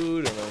of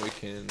food, and then we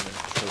can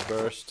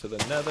traverse to the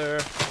nether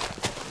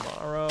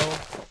tomorrow.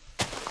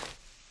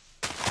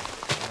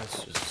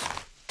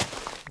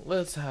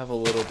 Let's have a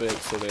little bit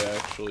so they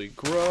actually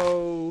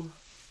grow.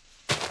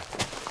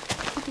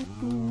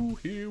 Ooh,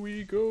 here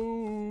we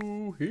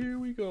go. Here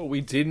we go. We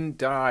didn't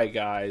die,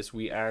 guys.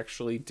 We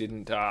actually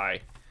didn't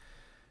die.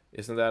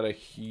 Isn't that a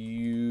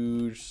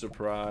huge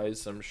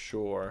surprise? I'm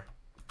sure.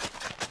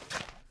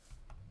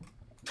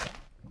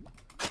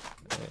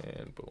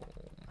 And boom.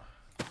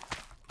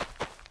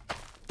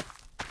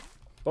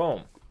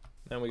 Boom.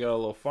 Then we got a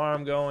little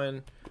farm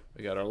going.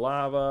 We got our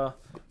lava.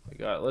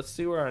 Let's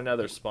see where our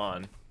nether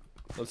spawn.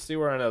 Let's see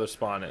where our nether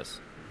spawn is.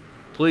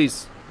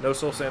 Please, no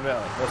Soul Sand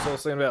Valley. No Soul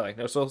Sand Valley.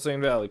 No Soul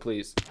Sand Valley,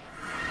 please.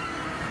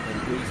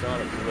 And please not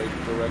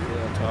directly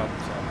on top of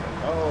something.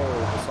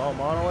 Oh, Basalt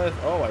Monolith.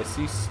 Oh, I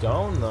see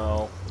stone,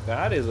 though.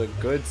 That is a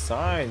good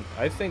sign.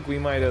 I think we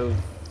might have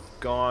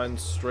gone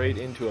straight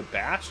into a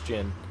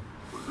bastion.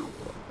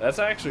 That's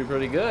actually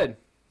pretty good.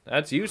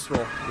 That's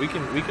useful. We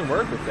can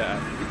work with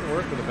that. We can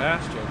work with a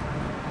bastion.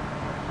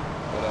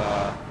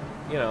 But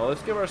you know,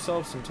 let's give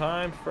ourselves some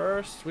time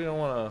first. We don't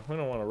want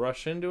to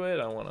rush into it.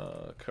 I want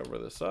to cover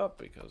this up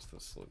because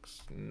this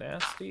looks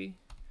nasty.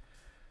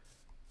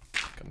 I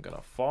think I'm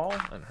gonna fall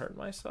and hurt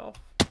myself,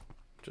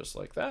 just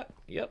like that.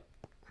 Yep,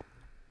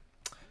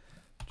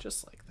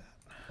 just like that.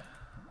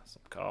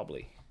 Some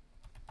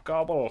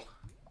gobble.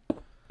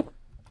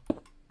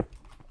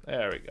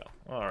 There we go.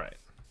 All right.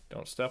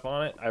 Don't step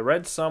on it. I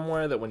read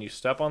somewhere that when you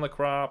step on the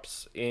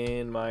crops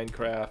in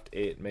Minecraft,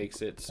 it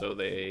makes it so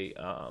they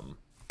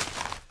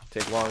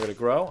take longer to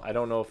grow. I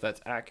don't know if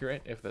that's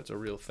accurate, if that's a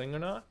real thing or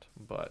not,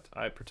 but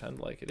I pretend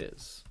like it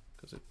is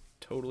because it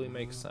totally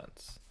makes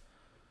sense.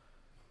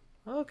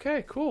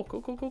 Okay, cool.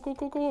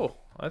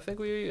 I think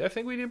we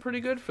did pretty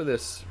good for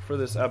this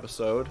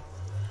episode.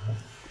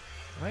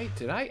 Right?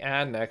 Did I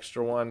add an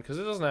extra one? Because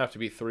it doesn't have to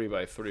be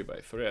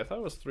 3x3x3. I thought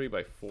it was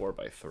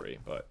 3x4x3,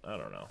 but I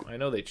don't know. I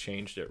know they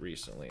changed it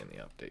recently in the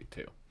update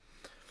too.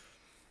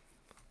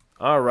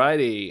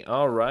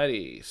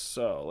 Alrighty.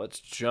 So let's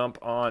jump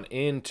on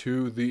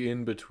into the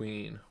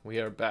in-between. We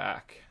are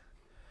back.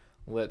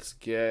 Let's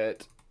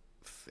get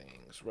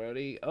things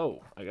ready.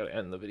 Oh, I gotta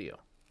end the video.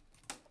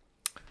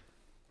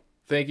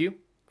 Thank you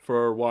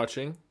for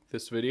watching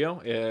this video.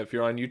 If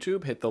you're on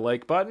YouTube, hit the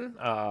like button.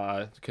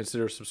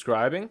 Consider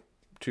subscribing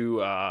to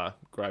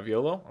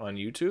Graviolo on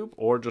YouTube,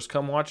 or just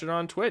come watch it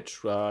on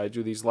Twitch. I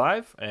do these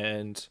live,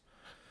 and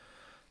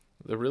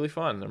they're really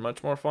fun. They're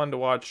much more fun to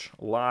watch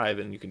live,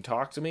 and you can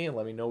talk to me and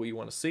let me know what you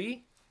want to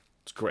see.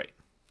 It's great.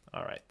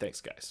 All right, thanks,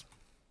 guys.